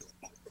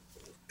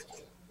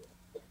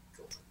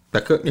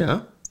 That could,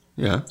 yeah.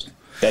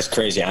 That's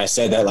crazy. I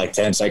said that like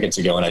 10 seconds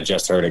ago, and I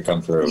just heard it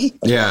come through.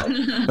 Yeah,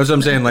 that's what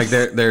I'm saying. Like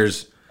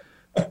there's.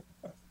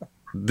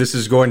 This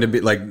is going to be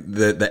like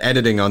the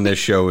editing on this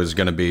show is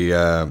going to be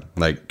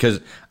like,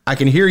 because I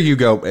can hear you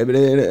go, and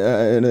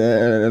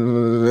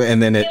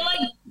then it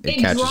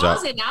catches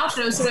draws up. it out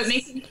though, so it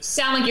makes it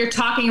sound like you're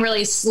talking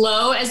really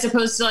slow as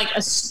opposed to like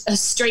a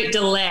straight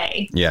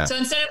delay. Yeah. So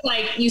instead of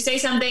like you say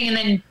something and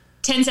then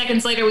 10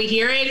 seconds later we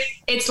hear it,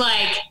 it's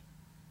like,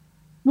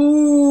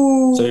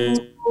 ooh.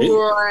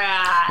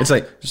 It's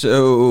like,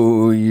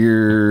 so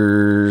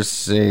you're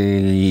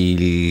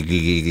saying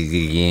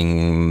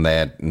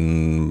that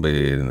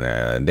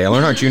Dale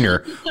Earnhardt Jr.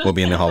 will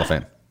be in the Hall of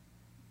Fame.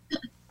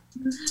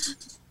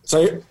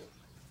 So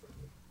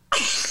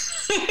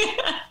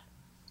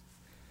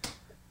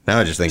Now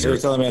I just think you're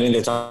telling me I need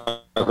to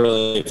talk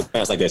really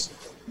fast like this?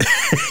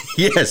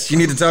 Yes, you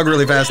need to talk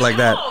really fast like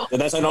that. Did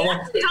that sound normal?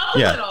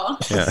 Yeah.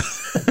 So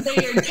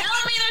you're telling me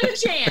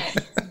there's a chance.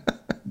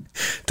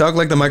 Talk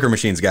like the Micro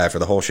Machines guy for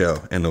the whole show,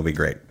 and it'll be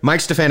great.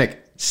 Mike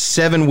Stefanik,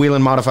 7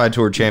 Whelen Modified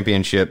Tour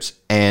championships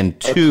and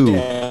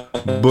 2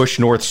 Busch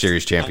North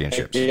Series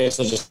championships. Yes,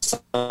 I'll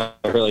just talk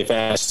really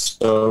fast.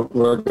 So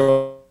we're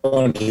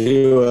going to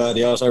do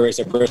the All-Star race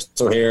at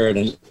Bristol here.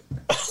 And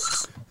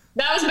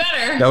That was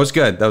better. That was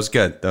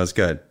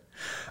good.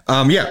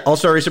 Yeah,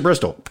 All-Star race at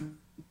Bristol.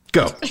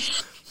 Go.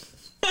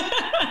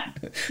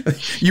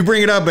 You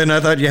bring it up, and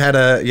I thought you had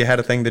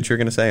a thing that you're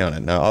going to say on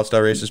it. Now,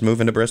 All-Star race is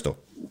moving to Bristol.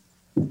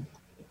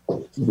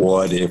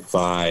 What if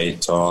I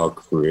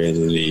talk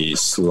really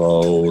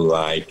slow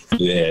like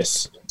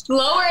this?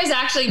 Slower is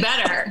actually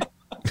better.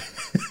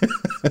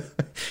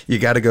 You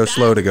got to go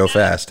slow to go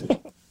fast.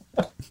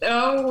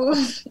 Oh,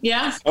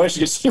 yeah. I wish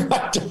you could see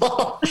my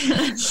dog.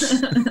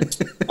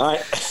 All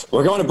right,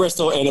 we're going to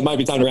Bristol, and it might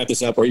be time to wrap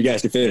this up, or you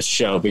guys can finish the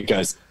show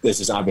because this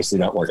is obviously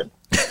not working.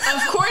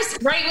 Of course,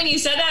 right when you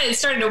said that, it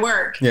started to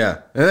work.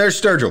 Yeah, and there's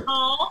Sturgill.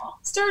 Oh,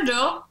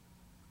 Sturgill.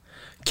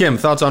 Kim,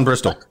 thoughts on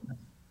Bristol?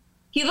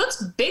 He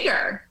looks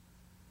bigger.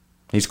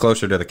 He's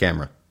closer to the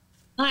camera.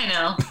 I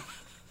know.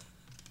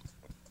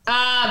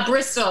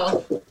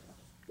 Bristol.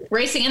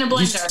 Racing in a You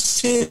blender.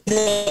 see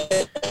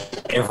that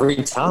every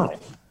time.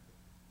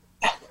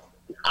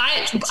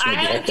 I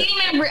haven't seen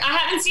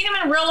him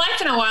in real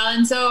life in a while,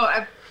 and so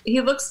he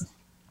looks.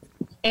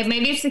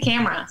 Maybe it's the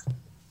camera.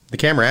 The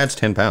camera adds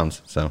 10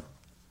 pounds, so.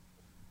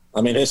 I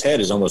mean, his head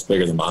is almost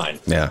bigger than mine.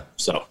 Yeah.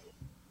 So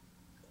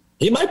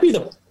he might be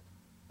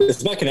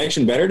is my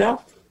connection better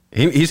now?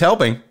 He's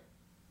helping.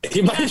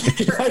 He might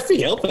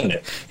be helping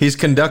it. He's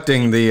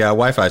conducting the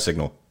Wi-Fi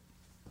signal.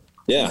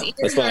 Yeah,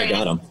 that's why I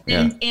got him.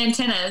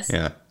 Antennas.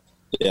 Yeah.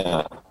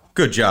 Yeah.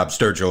 Good job,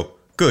 Sturgill.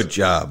 Good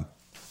job.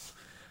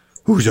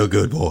 Who's a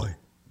good boy?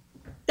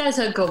 That's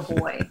a good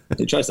boy.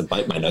 He tries to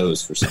bite my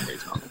nose for some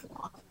reason.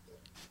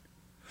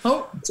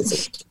 Oh.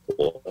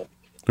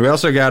 We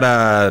also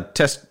got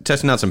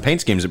testing out some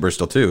paint schemes at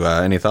Bristol, too.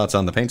 Any thoughts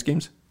on the paint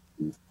schemes?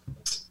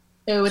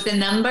 With the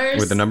numbers?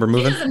 With the number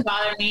moving? It doesn't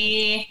bother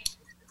me.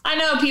 I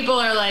know people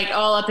are like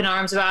all up in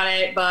arms about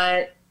it,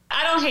 but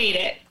I don't hate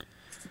it.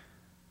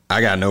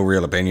 I got no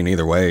real opinion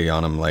either way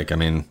on them. Like, I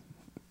mean,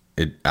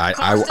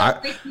 Cars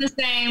still racing the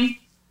same.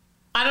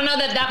 I don't know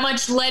that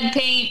much lead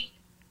paint,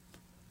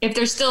 if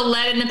there's still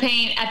lead in the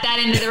paint at that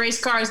end of the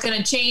race car, is going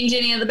to change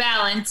any of the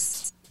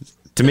balance.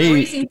 To me,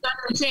 racing's not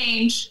going to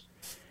change.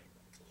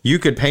 You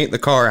could paint the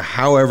car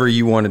however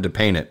you wanted to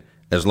paint it,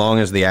 as long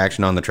as the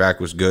action on the track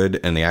was good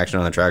and the action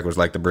on the track was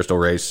like the Bristol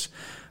race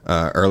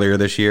earlier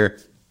this year.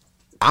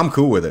 I'm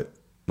cool with it.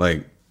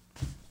 Like,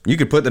 you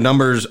could put the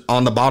numbers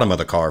on the bottom of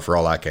the car for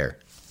all I care.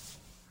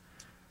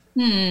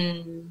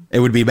 It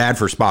would be bad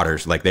for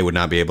spotters. Like, they would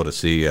not be able to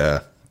see,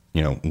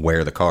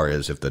 where the car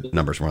is if the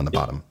numbers were on the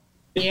bottom.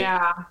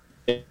 Yeah.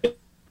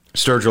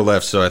 Sturgill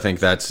left, so I think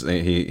that's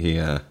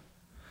he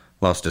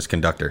lost his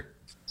conductor.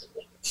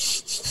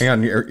 Hang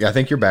on, I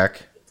think you're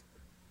back.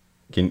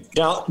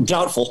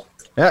 Doubtful.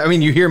 Yeah, I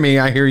mean, you hear me,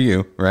 I hear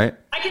you, right?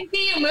 I can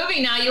see you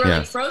moving now. You were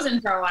like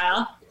frozen for a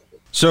while.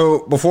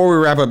 So before we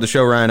wrap up the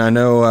show, Ryan, I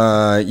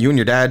know you and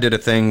your dad did a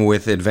thing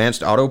with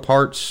Advanced Auto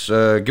Parts.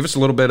 Give us a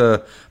little bit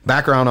of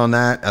background on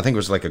that. I think it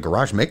was like a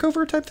garage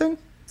makeover type thing.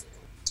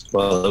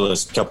 Well, it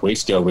was a couple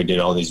weeks ago. We did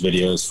all these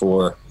videos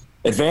for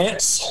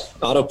Advanced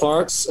Auto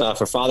Parts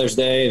for Father's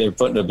Day. They're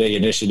putting a big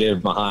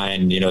initiative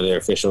behind, their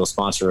official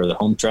sponsor of the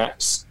home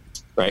tracks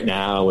right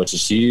now, which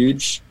is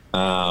huge.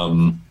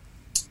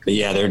 But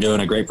yeah, they're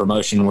doing a great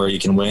promotion where you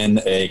can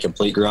win a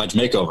complete garage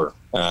makeover.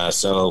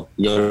 So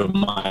go to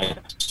my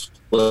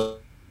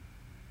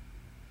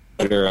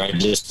Twitter. I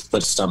just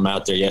put something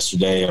out there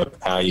yesterday of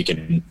how you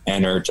can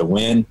enter to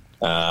win.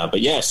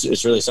 But yes,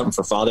 it's really something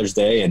for Father's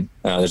Day, and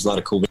there's a lot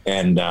of cool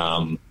and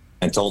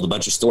told a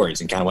bunch of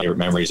stories and kind of favorite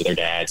memories of their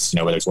dads.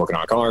 Whether it's working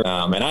on a car.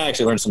 And I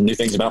actually learned some new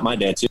things about my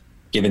dad too,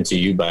 given to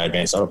you by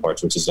Advanced Auto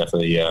Parts, which is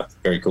definitely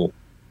very cool.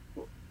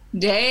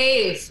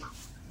 Dave.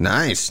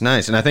 Nice.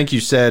 And I think you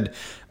said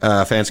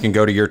fans can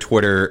go to your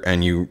Twitter,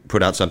 and you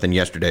put out something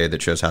yesterday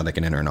that shows how they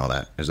can enter and all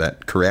that. Is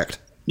that correct?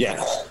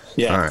 Yeah.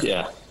 Right.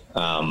 Yeah.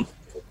 I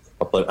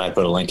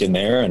put a link in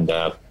there, and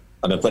I've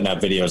been putting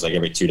out videos like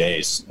every 2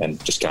 days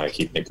and just kind of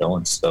keeping it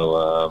going.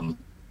 So,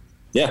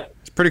 yeah.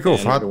 It's pretty cool.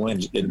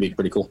 It'd be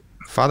pretty cool.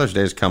 Father's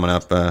Day is coming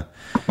up. I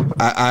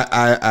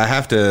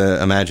have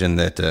to imagine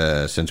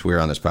that since we're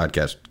on this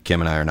podcast,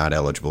 Kim and I are not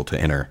eligible to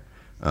enter.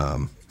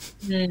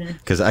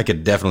 Because I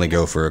could definitely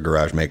go for a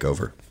garage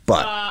makeover,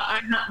 but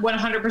I'm not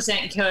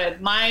 100% could.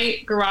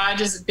 My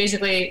garage is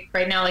basically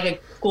right now like a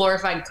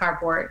glorified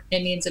carport.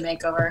 It needs a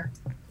makeover.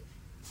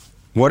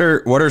 What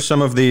are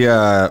some of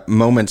the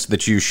moments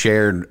that you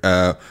shared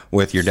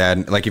with your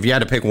dad? Like, if you had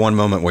to pick one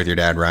moment with your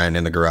dad, Ryan,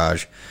 in the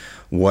garage,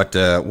 what's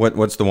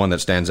the one that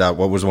stands out?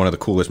 What was one of the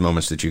coolest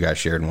moments that you guys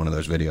shared in one of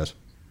those videos?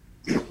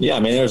 Yeah, I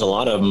mean, there's a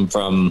lot of them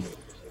from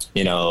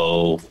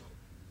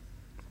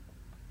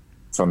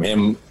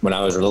him when I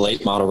was a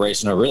late model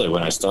racing, or really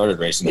when I started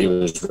racing. He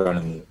was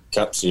running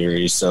Cup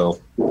Series, so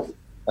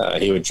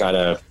he would try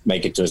to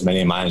make it to as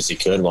many of mine as he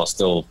could while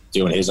still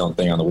doing his own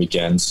thing on the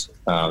weekends.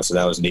 So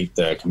that was neat,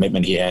 the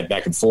commitment he had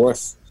back and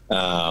forth.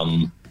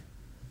 And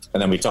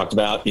then we talked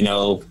about, kind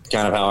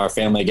of how our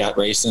family got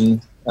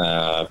racing,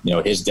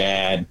 his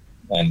dad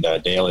and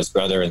Dale, his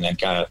brother, and then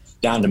kind of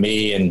down to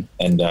me,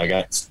 and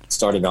got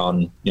started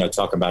on,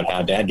 talking about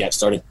how Dad got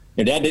started.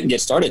 Dad didn't get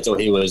started till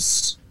he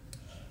was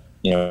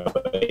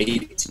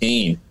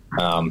 18.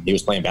 He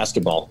was playing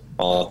basketball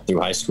all through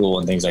high school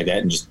and things like that,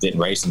 and just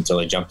didn't race until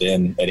he jumped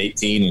in at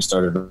 18 and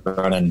started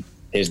running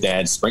his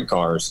dad's sprint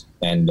cars.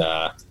 And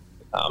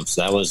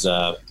so that was,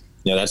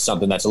 that's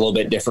something that's a little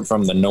bit different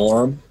from the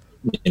norm.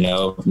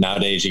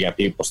 Nowadays you got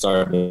people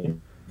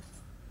starting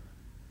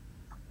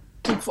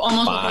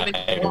almost.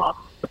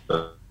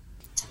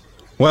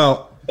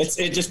 Well,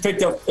 it just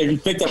picked up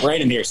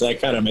rain in here, so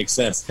that kind of makes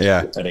sense.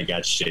 Yeah, that it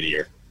got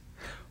shittier.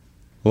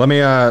 Let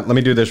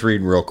me do this read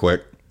real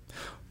quick.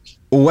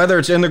 Whether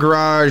it's in the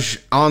garage,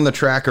 on the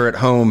track, or at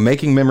home,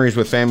 making memories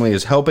with family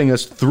is helping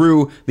us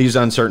through these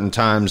uncertain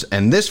times.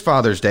 And this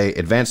Father's Day,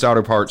 Advanced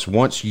Auto Parts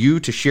wants you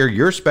to share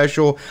your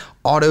special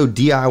auto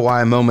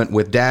DIY moment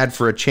with Dad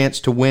for a chance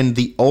to win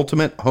the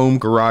ultimate home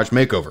garage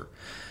makeover.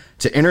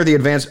 To enter the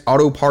Advanced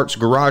Auto Parts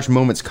Garage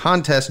Moments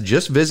contest,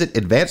 just visit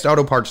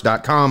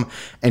advancedautoparts.com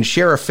and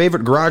share a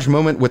favorite garage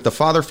moment with the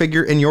father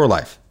figure in your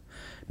life.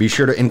 Be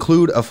sure to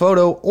include a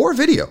photo or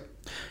video.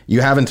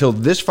 You have until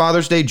this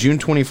Father's Day, June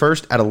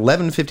 21st at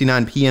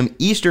 11:59 p.m.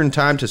 Eastern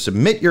Time to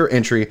submit your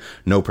entry.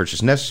 No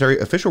purchase necessary.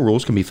 Official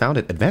rules can be found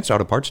at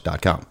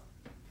advancedautoparts.com.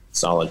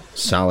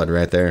 Solid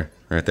right there.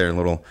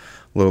 Little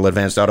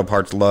Advanced Auto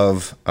Parts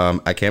love.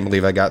 I can't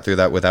believe I got through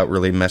that without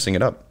really messing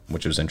it up,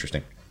 which was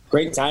interesting.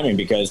 Great timing,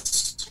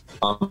 because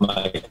on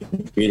my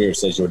computer it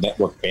says your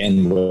network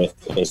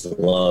bandwidth is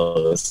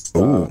low.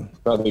 So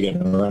probably going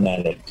to run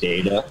out of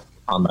data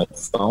on my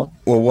phone.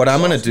 Well, what I'm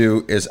going to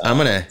do is I'm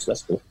going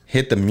to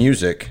hit the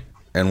music,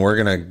 and we're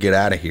going to get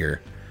out of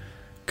here,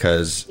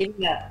 because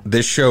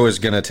this show is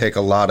going to take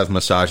a lot of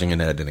massaging and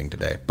editing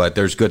today. But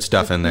there's good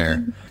stuff in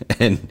there.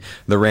 And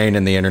the rain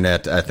and the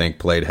internet, I think,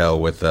 played hell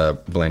with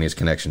Blaney's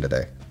connection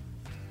today.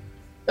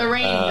 The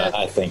rain.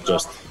 I think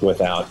just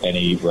without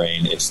any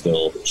rain, it's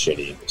still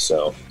shitty.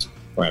 So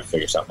we're going to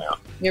figure something out.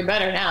 You're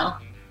better now.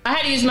 I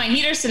had to use my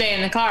heaters today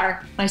in the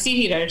car. My seat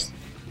heaters.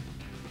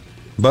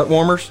 Butt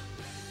warmers?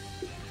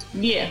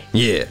 Yeah.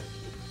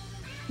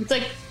 It's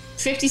like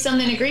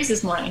 50-something degrees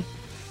this morning.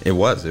 It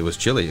was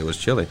chilly.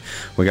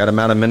 We got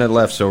about a minute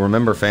left, so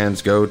remember,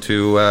 fans, go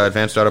to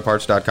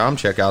advancedautoparts.com,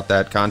 check out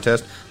that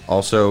contest.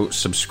 Also,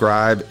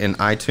 subscribe in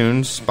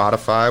iTunes,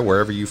 Spotify,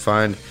 wherever you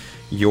find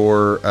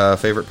your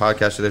favorite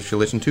podcast that you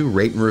listen to.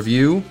 Rate and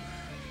review.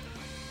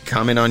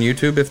 Comment on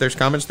YouTube if there's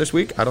comments this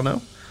week. I don't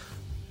know.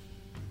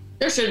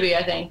 There should be,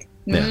 I think.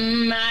 Yeah.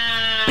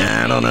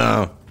 I don't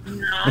know.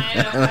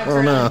 I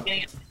don't know.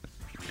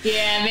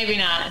 Yeah, maybe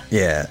not.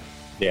 Yeah.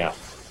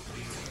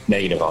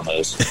 Negative on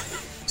those.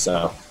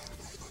 So,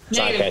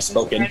 Tribe has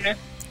spoken.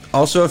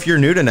 Also, if you're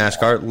new to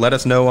NASCAR, let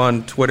us know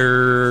on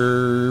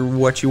Twitter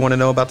what you want to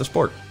know about the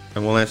sport,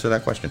 and we'll answer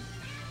that question.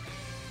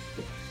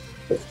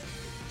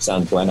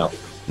 Sounds bueno.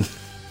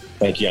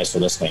 Thank you guys for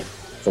listening,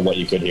 for what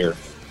you could hear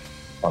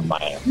on my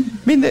end.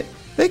 I mean,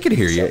 they could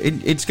hear you.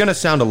 It's going to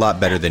sound a lot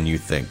better than you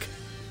think.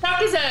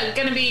 Chuck is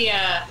going to be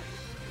a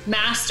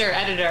master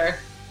editor.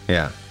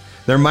 Yeah.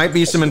 There might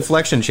be some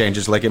inflection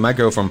changes, like it might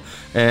go from,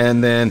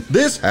 and then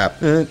this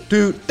happened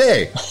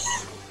today.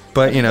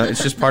 But, you know,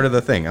 it's just part of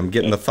the thing. I'm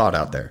getting the thought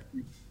out there.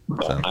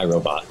 So.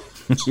 iRobot.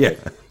 Yeah.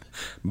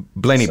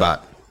 Blaney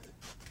Bot.